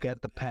 Look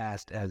at the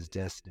past as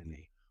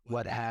destiny.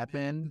 What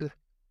happened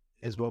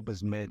is what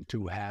was meant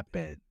to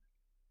happen.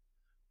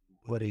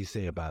 What do you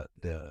say about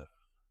the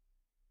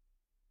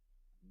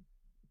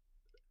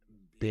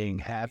being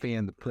happy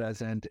in the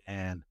present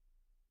and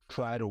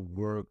try to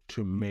work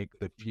to make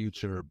the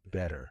future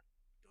better?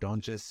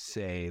 Don't just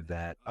say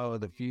that, oh,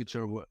 the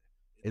future,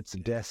 it's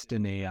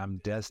destiny. I'm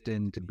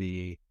destined to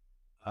be,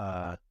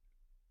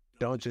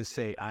 don't just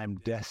say I'm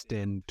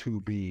destined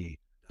to be ...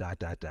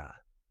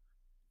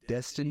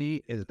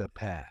 Destiny is the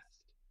past.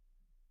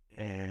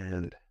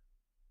 And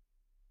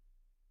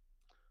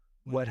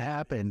what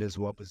happened is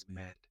what was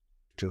meant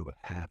to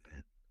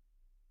happen.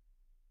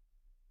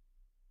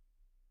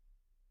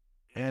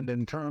 And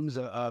in terms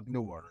of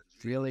New Orleans,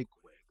 really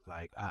quick,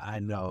 like I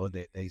know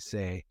that they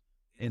say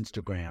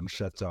Instagram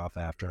shuts off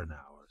after an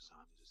hour, so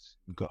I'm just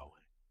going.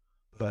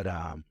 But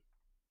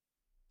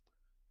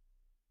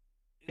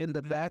in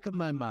the back of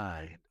my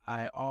mind,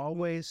 I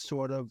always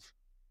sort of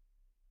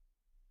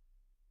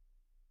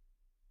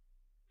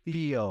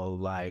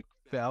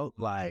felt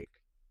like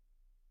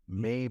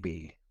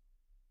maybe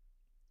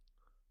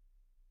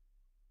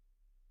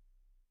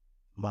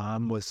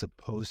Mom was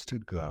supposed to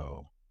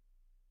go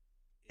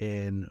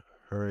in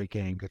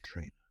Hurricane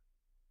Katrina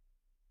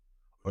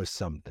or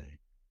something.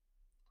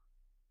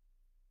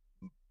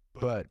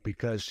 But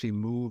because she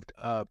moved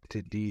up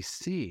to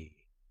D.C.,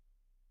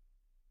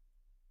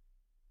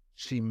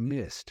 she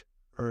missed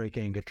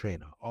Hurricane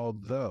Katrina,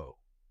 although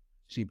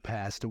she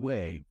passed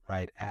away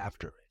right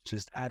after it,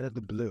 just out of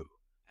the blue.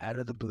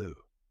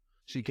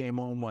 She came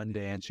home one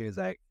day and she was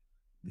like,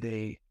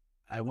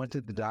 I went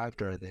to the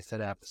doctor and they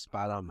said I have a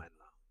spot on my lung.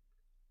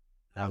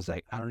 And I was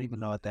like, I don't even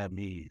know what that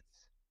means.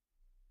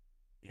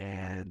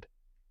 And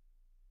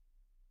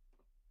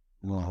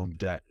well,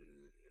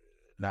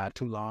 not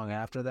too long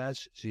after that,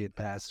 she had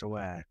passed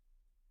away.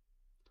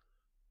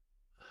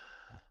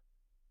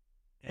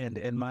 And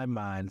in my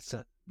mind,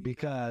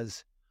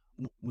 because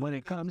when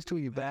it comes to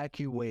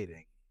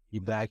evacuating,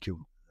 that's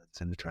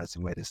an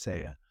interesting way to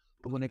say it.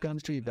 But when it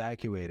comes to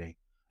evacuating,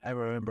 I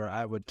remember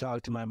I would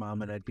talk to my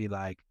mom and I'd be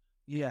like,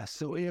 yeah,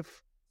 so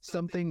if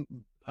something,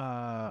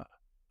 a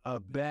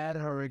bad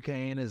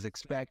hurricane is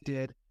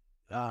expected,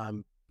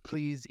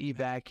 please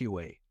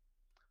evacuate.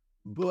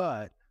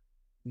 But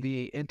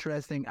the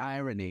interesting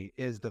irony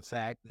is the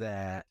fact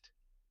that,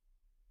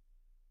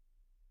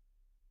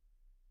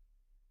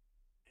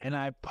 and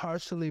I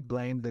partially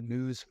blame the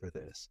news for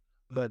this,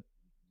 but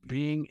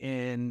being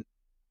in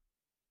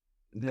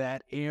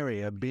that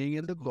area, being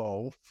in the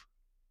Gulf,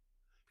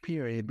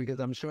 period, because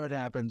I'm sure it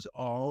happens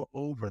all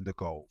over the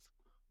Gulf,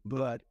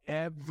 but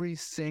every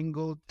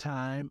single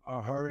time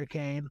a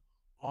hurricane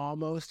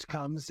almost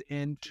comes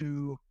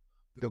into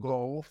the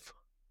Gulf,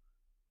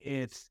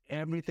 it's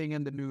everything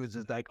in the news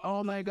is like,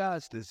 oh my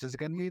gosh, this is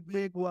going to be a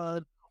big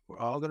one. We're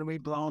all going to be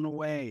blown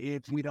away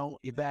if we don't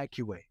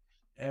evacuate.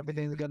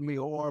 Everything's going to be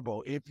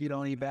horrible if you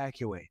don't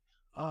evacuate.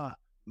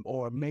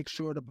 Or make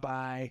sure to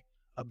buy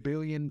 1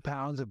 billion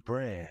pounds of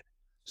bread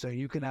so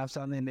you can have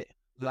something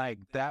like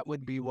that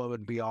would be what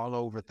would be all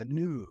over the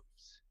news.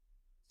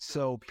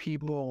 So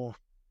people,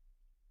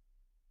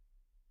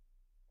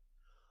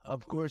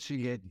 of course, you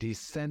get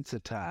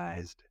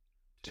desensitized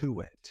to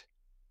it.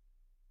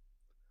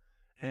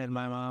 And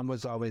my mom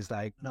was always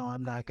like, no,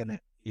 I'm not going to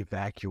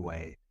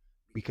evacuate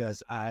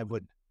because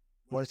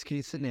worst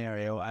case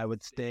scenario, I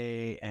would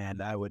stay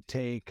and I would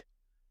take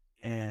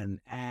an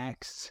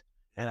axe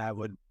and I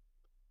would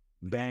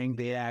bang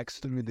the axe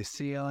through the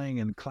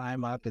ceiling and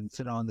climb up and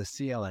sit on the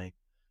ceiling.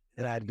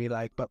 And I'd be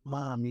like, but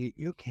Mom,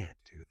 you can't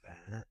do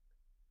that.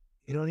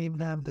 You don't even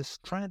have the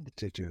strength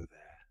to do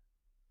that.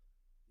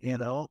 You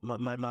know,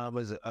 my mom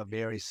was a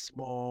very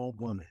small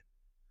woman.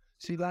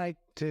 She liked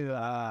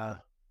to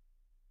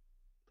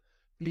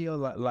feel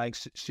like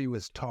she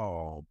was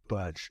tall,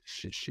 but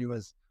she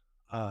was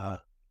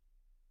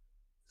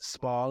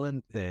small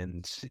and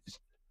thin.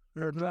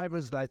 Her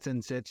driver's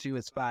license said she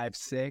was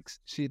 5'6".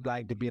 She'd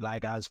like to be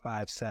like I was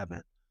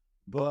 5'7".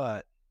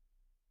 But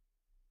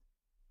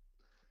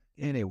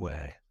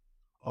anyway,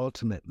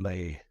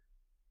 ultimately,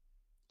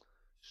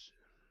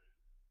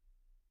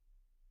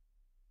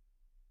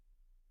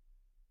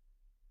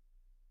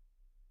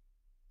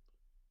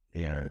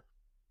 yeah,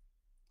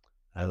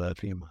 I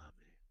love you, Mommy.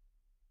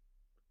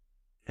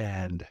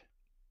 And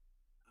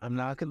I'm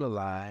not going to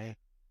lie,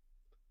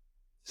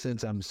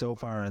 since I'm so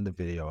far in the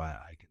video,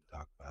 I can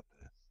talk about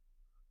this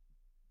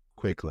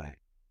quickly.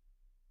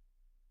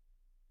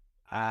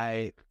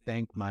 I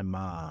thank my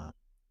mom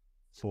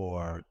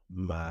for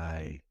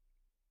my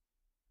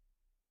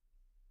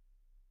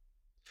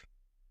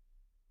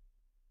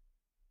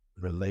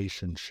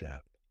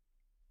relationship.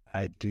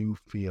 I do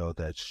feel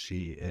that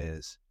she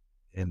is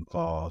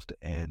involved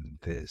in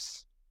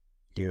this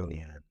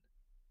union.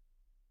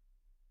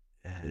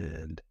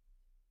 And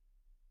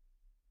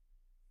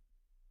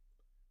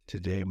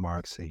today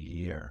marks a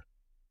year.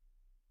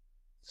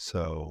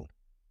 So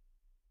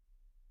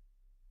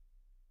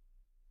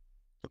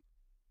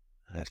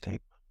I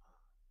think,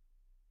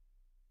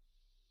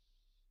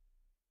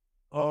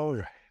 all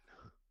right.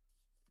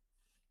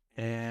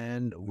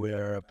 And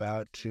we're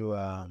about to,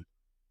 how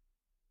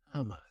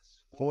much?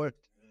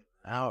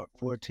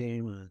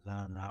 14 was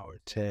on hour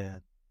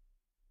 10.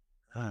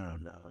 I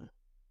don't know.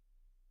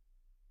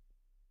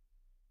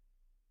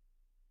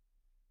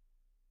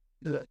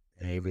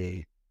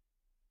 Maybe.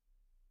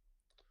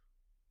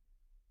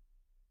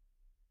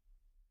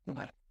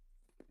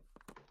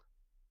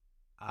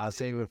 I'll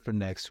save it for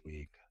next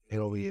week.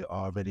 It'll be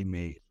already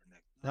made.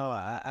 No,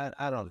 I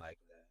don't like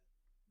that.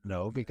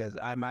 No, because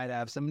I might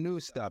have some new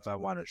stuff I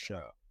want to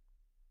show.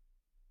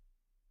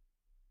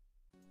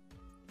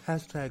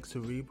 Hashtag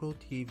Cerebral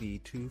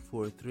TV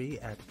 243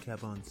 at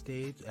Kev on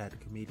Stage, at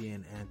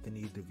comedian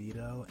Anthony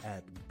DeVito,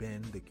 at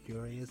Ben the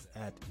Curious,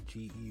 at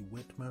G.E.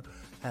 Whitmer.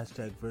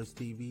 Hashtag Verse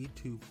TV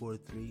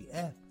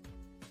 243F.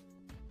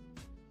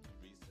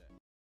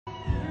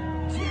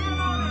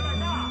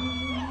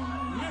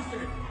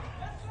 Listen,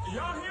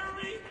 y'all hear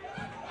me?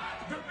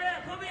 The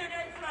band, put me in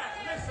A flat.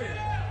 Listen,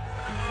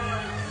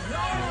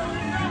 y'all don't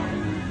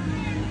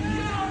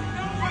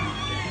know what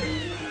it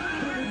is.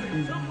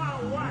 Listen, to my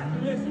wife,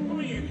 listen, put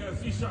me in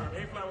C sharp.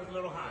 A flat was a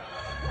little high.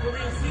 Put me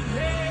in C.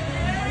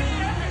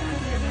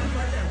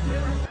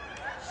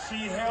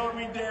 She held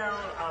me down.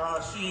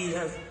 She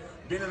has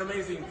been an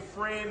amazing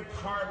friend,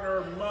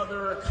 partner,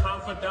 mother,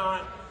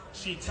 confidant.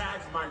 She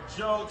tags my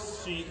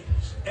jokes. She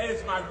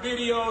edits my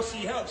videos.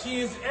 She helps.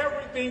 She is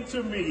everything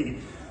to me.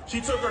 She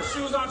took her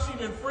shoes off. She's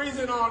been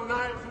freezing all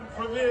night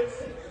for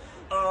this.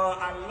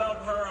 I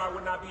love her. I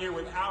would not be here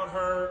without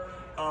her.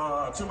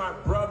 To my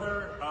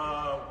brother,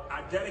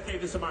 I dedicate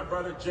this to my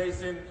brother,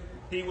 Jason.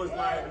 He was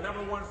my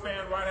 #1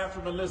 fan right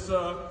after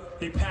Melissa.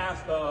 He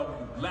passed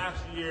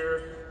last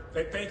year.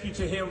 Thank you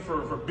to him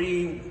for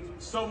being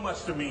so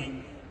much to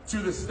me. To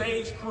the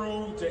stage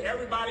crew, to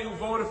everybody who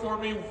voted for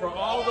me, for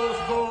all those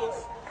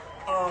votes.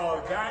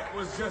 That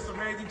was just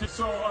amazing.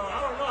 So,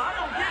 I don't know, I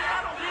don't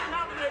get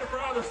nominated for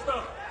other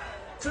stuff.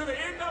 To the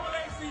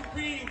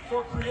NAACP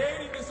for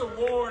creating this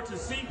award, to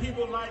see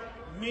people like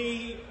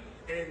me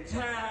and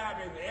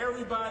Tab and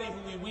everybody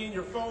who we win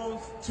your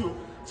phones, to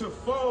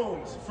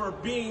phones for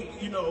being,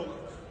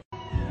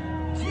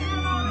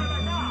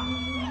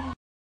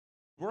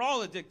 We're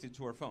all addicted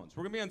to our phones.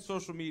 We're gonna be on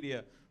social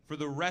media for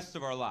the rest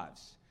of our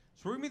lives.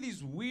 So we're gonna be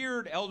these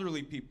weird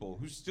elderly people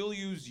who still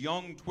use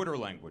young Twitter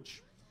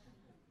language.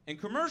 And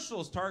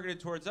commercials targeted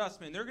towards us,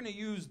 man, they're gonna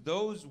use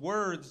those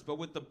words, but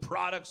with the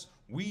products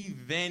we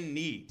then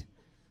need.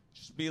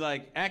 Just be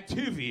like,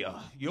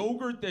 Activia,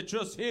 yogurt that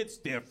just hits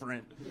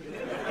different.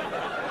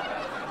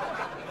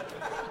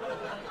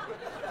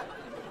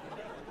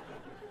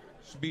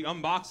 Should be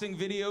unboxing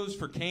videos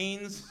for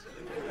canes.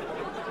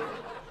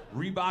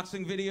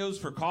 Reboxing videos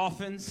for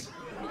coffins.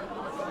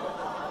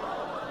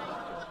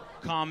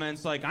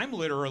 Comments like, I'm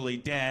literally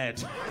dead.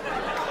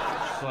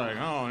 It's like,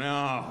 oh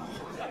no.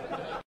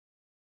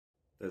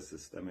 Does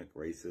systemic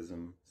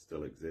racism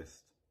still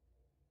exist?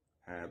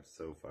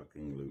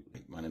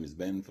 Abso-fucking-lutely. My name is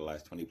Ben. For the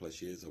last 20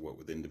 plus years, I work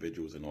with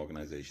individuals and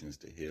organizations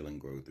to heal and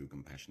grow through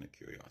compassionate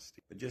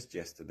curiosity. But just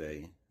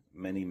yesterday,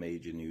 many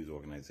major news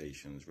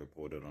organizations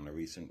reported on a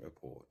recent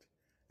report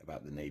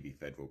about the Navy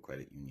Federal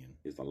Credit Union.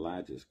 It's the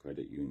largest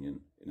credit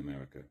union in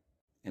America.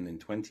 And in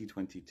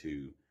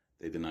 2022,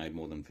 they denied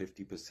more than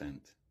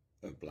 50%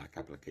 of black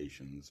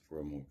applications for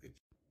a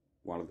mortgage,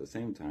 while at the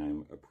same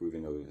time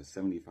approving over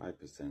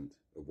 75%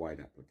 of white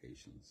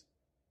applications.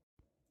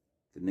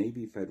 The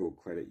Navy Federal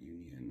Credit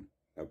Union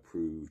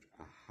approved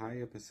a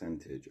higher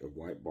percentage of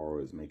white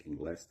borrowers making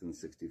less than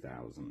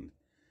 $60,000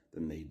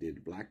 than they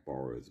did black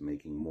borrowers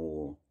making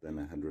more than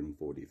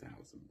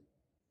 $140,000.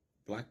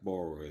 Black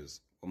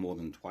borrowers were more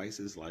than twice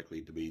as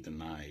likely to be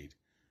denied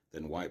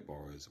than white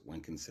borrowers when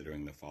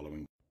considering the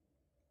following: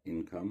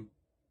 income,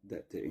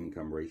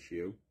 debt-to-income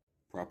ratio,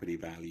 property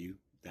value,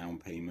 down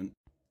payment,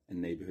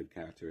 and neighborhood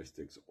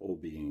characteristics all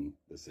being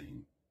the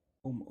same.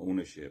 Home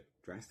ownership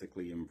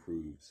drastically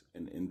improves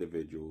an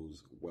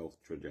individual's wealth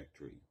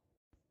trajectory.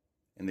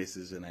 And this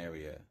is an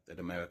area that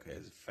America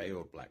has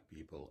failed black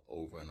people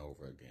over and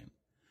over again.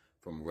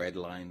 From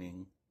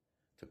redlining,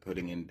 to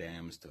putting in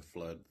dams to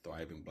flood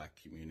thriving black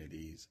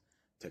communities,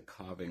 to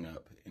carving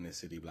up inner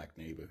city black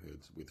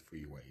neighborhoods with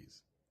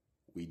freeways.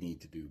 We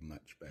need to do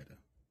much better.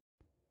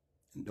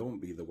 And don't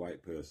be the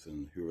white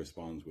person who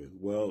responds with,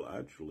 well,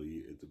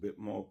 actually, it's a bit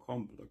more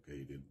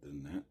complicated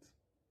than that,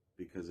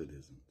 because it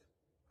isn't.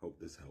 Hope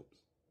this helps.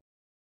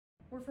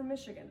 We're from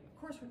Michigan. Of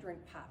course we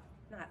drink pop,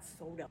 not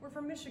soda. We're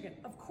from Michigan.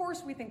 Of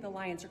course we think the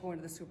Lions are going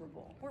to the Super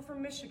Bowl. We're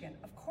from Michigan.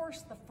 Of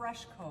course the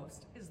fresh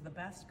coast is the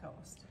best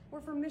coast.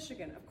 We're from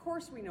Michigan. Of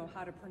course we know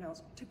how to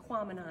pronounce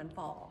Tequamanon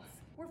Falls.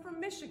 We're from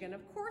Michigan.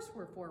 Of course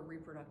we're for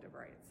reproductive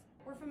rights.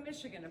 We're from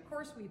Michigan. Of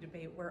course we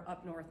debate where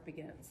up north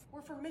begins.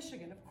 We're from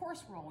Michigan. Of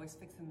course we're always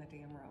fixing the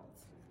damn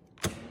roads.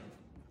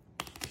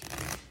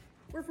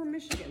 We're from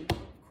Michigan.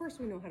 Of course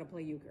we know how to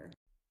play euchre.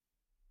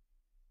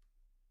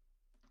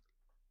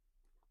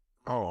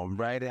 All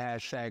right,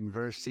 hashtag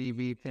Verse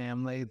TV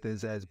family.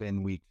 This has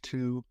been week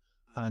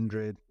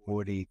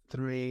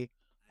 243.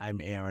 I'm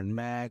Aaron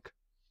Mack.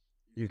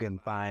 You can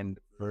find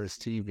Verse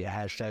TV,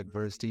 hashtag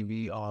Verse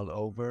TV all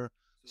over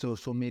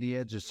social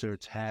media. Just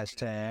search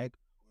hashtag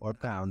or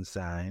 #,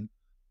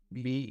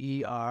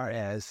 BERSTEAV.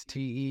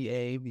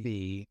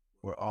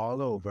 We're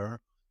all over.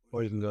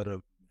 Or you can go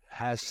to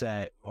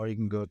hashtag, or you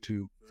can go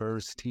to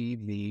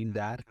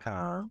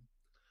versetv.com,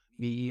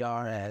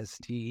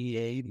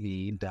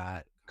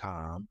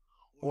 BERSTEAV.com,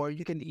 or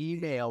you can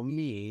email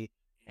me,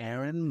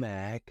 Aaron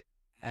Mack,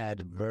 at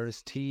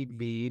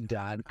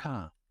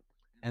versetv.com.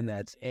 And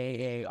that's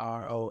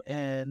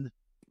AARONMCK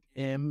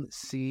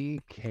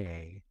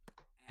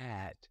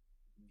at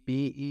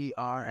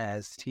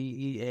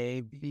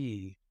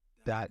BERSTEAV.com.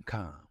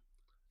 VerseTV.com.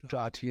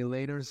 Talk to you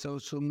later,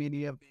 social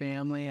media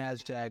family.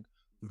 Hashtag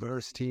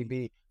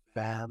VerseTV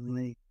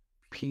family.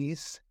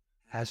 Peace.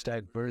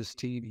 Hashtag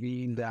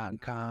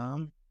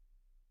VerseTV.com.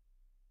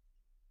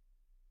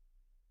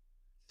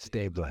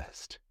 Stay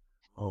blessed.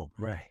 Oh,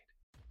 right.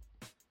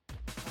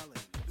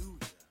 Hallelujah.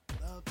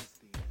 Love is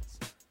the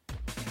answer.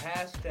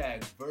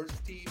 Hashtag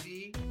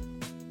VerseTV.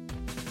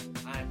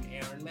 I'm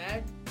Aaron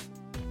Mag.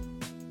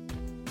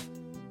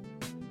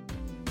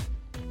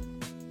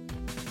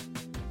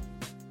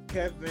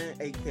 Kevin,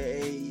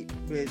 aka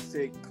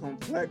Basic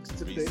Complex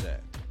today.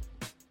 Reset.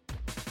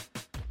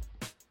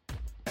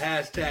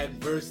 Hashtag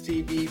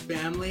VerseTV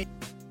family.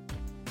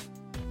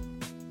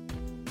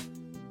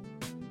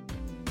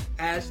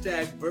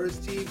 Hashtag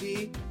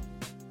VerseTV.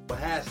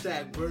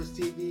 Hashtag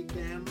VerseTV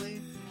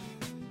family.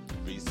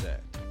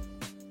 Reset.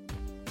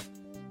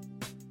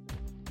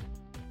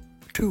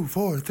 2,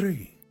 4,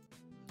 3.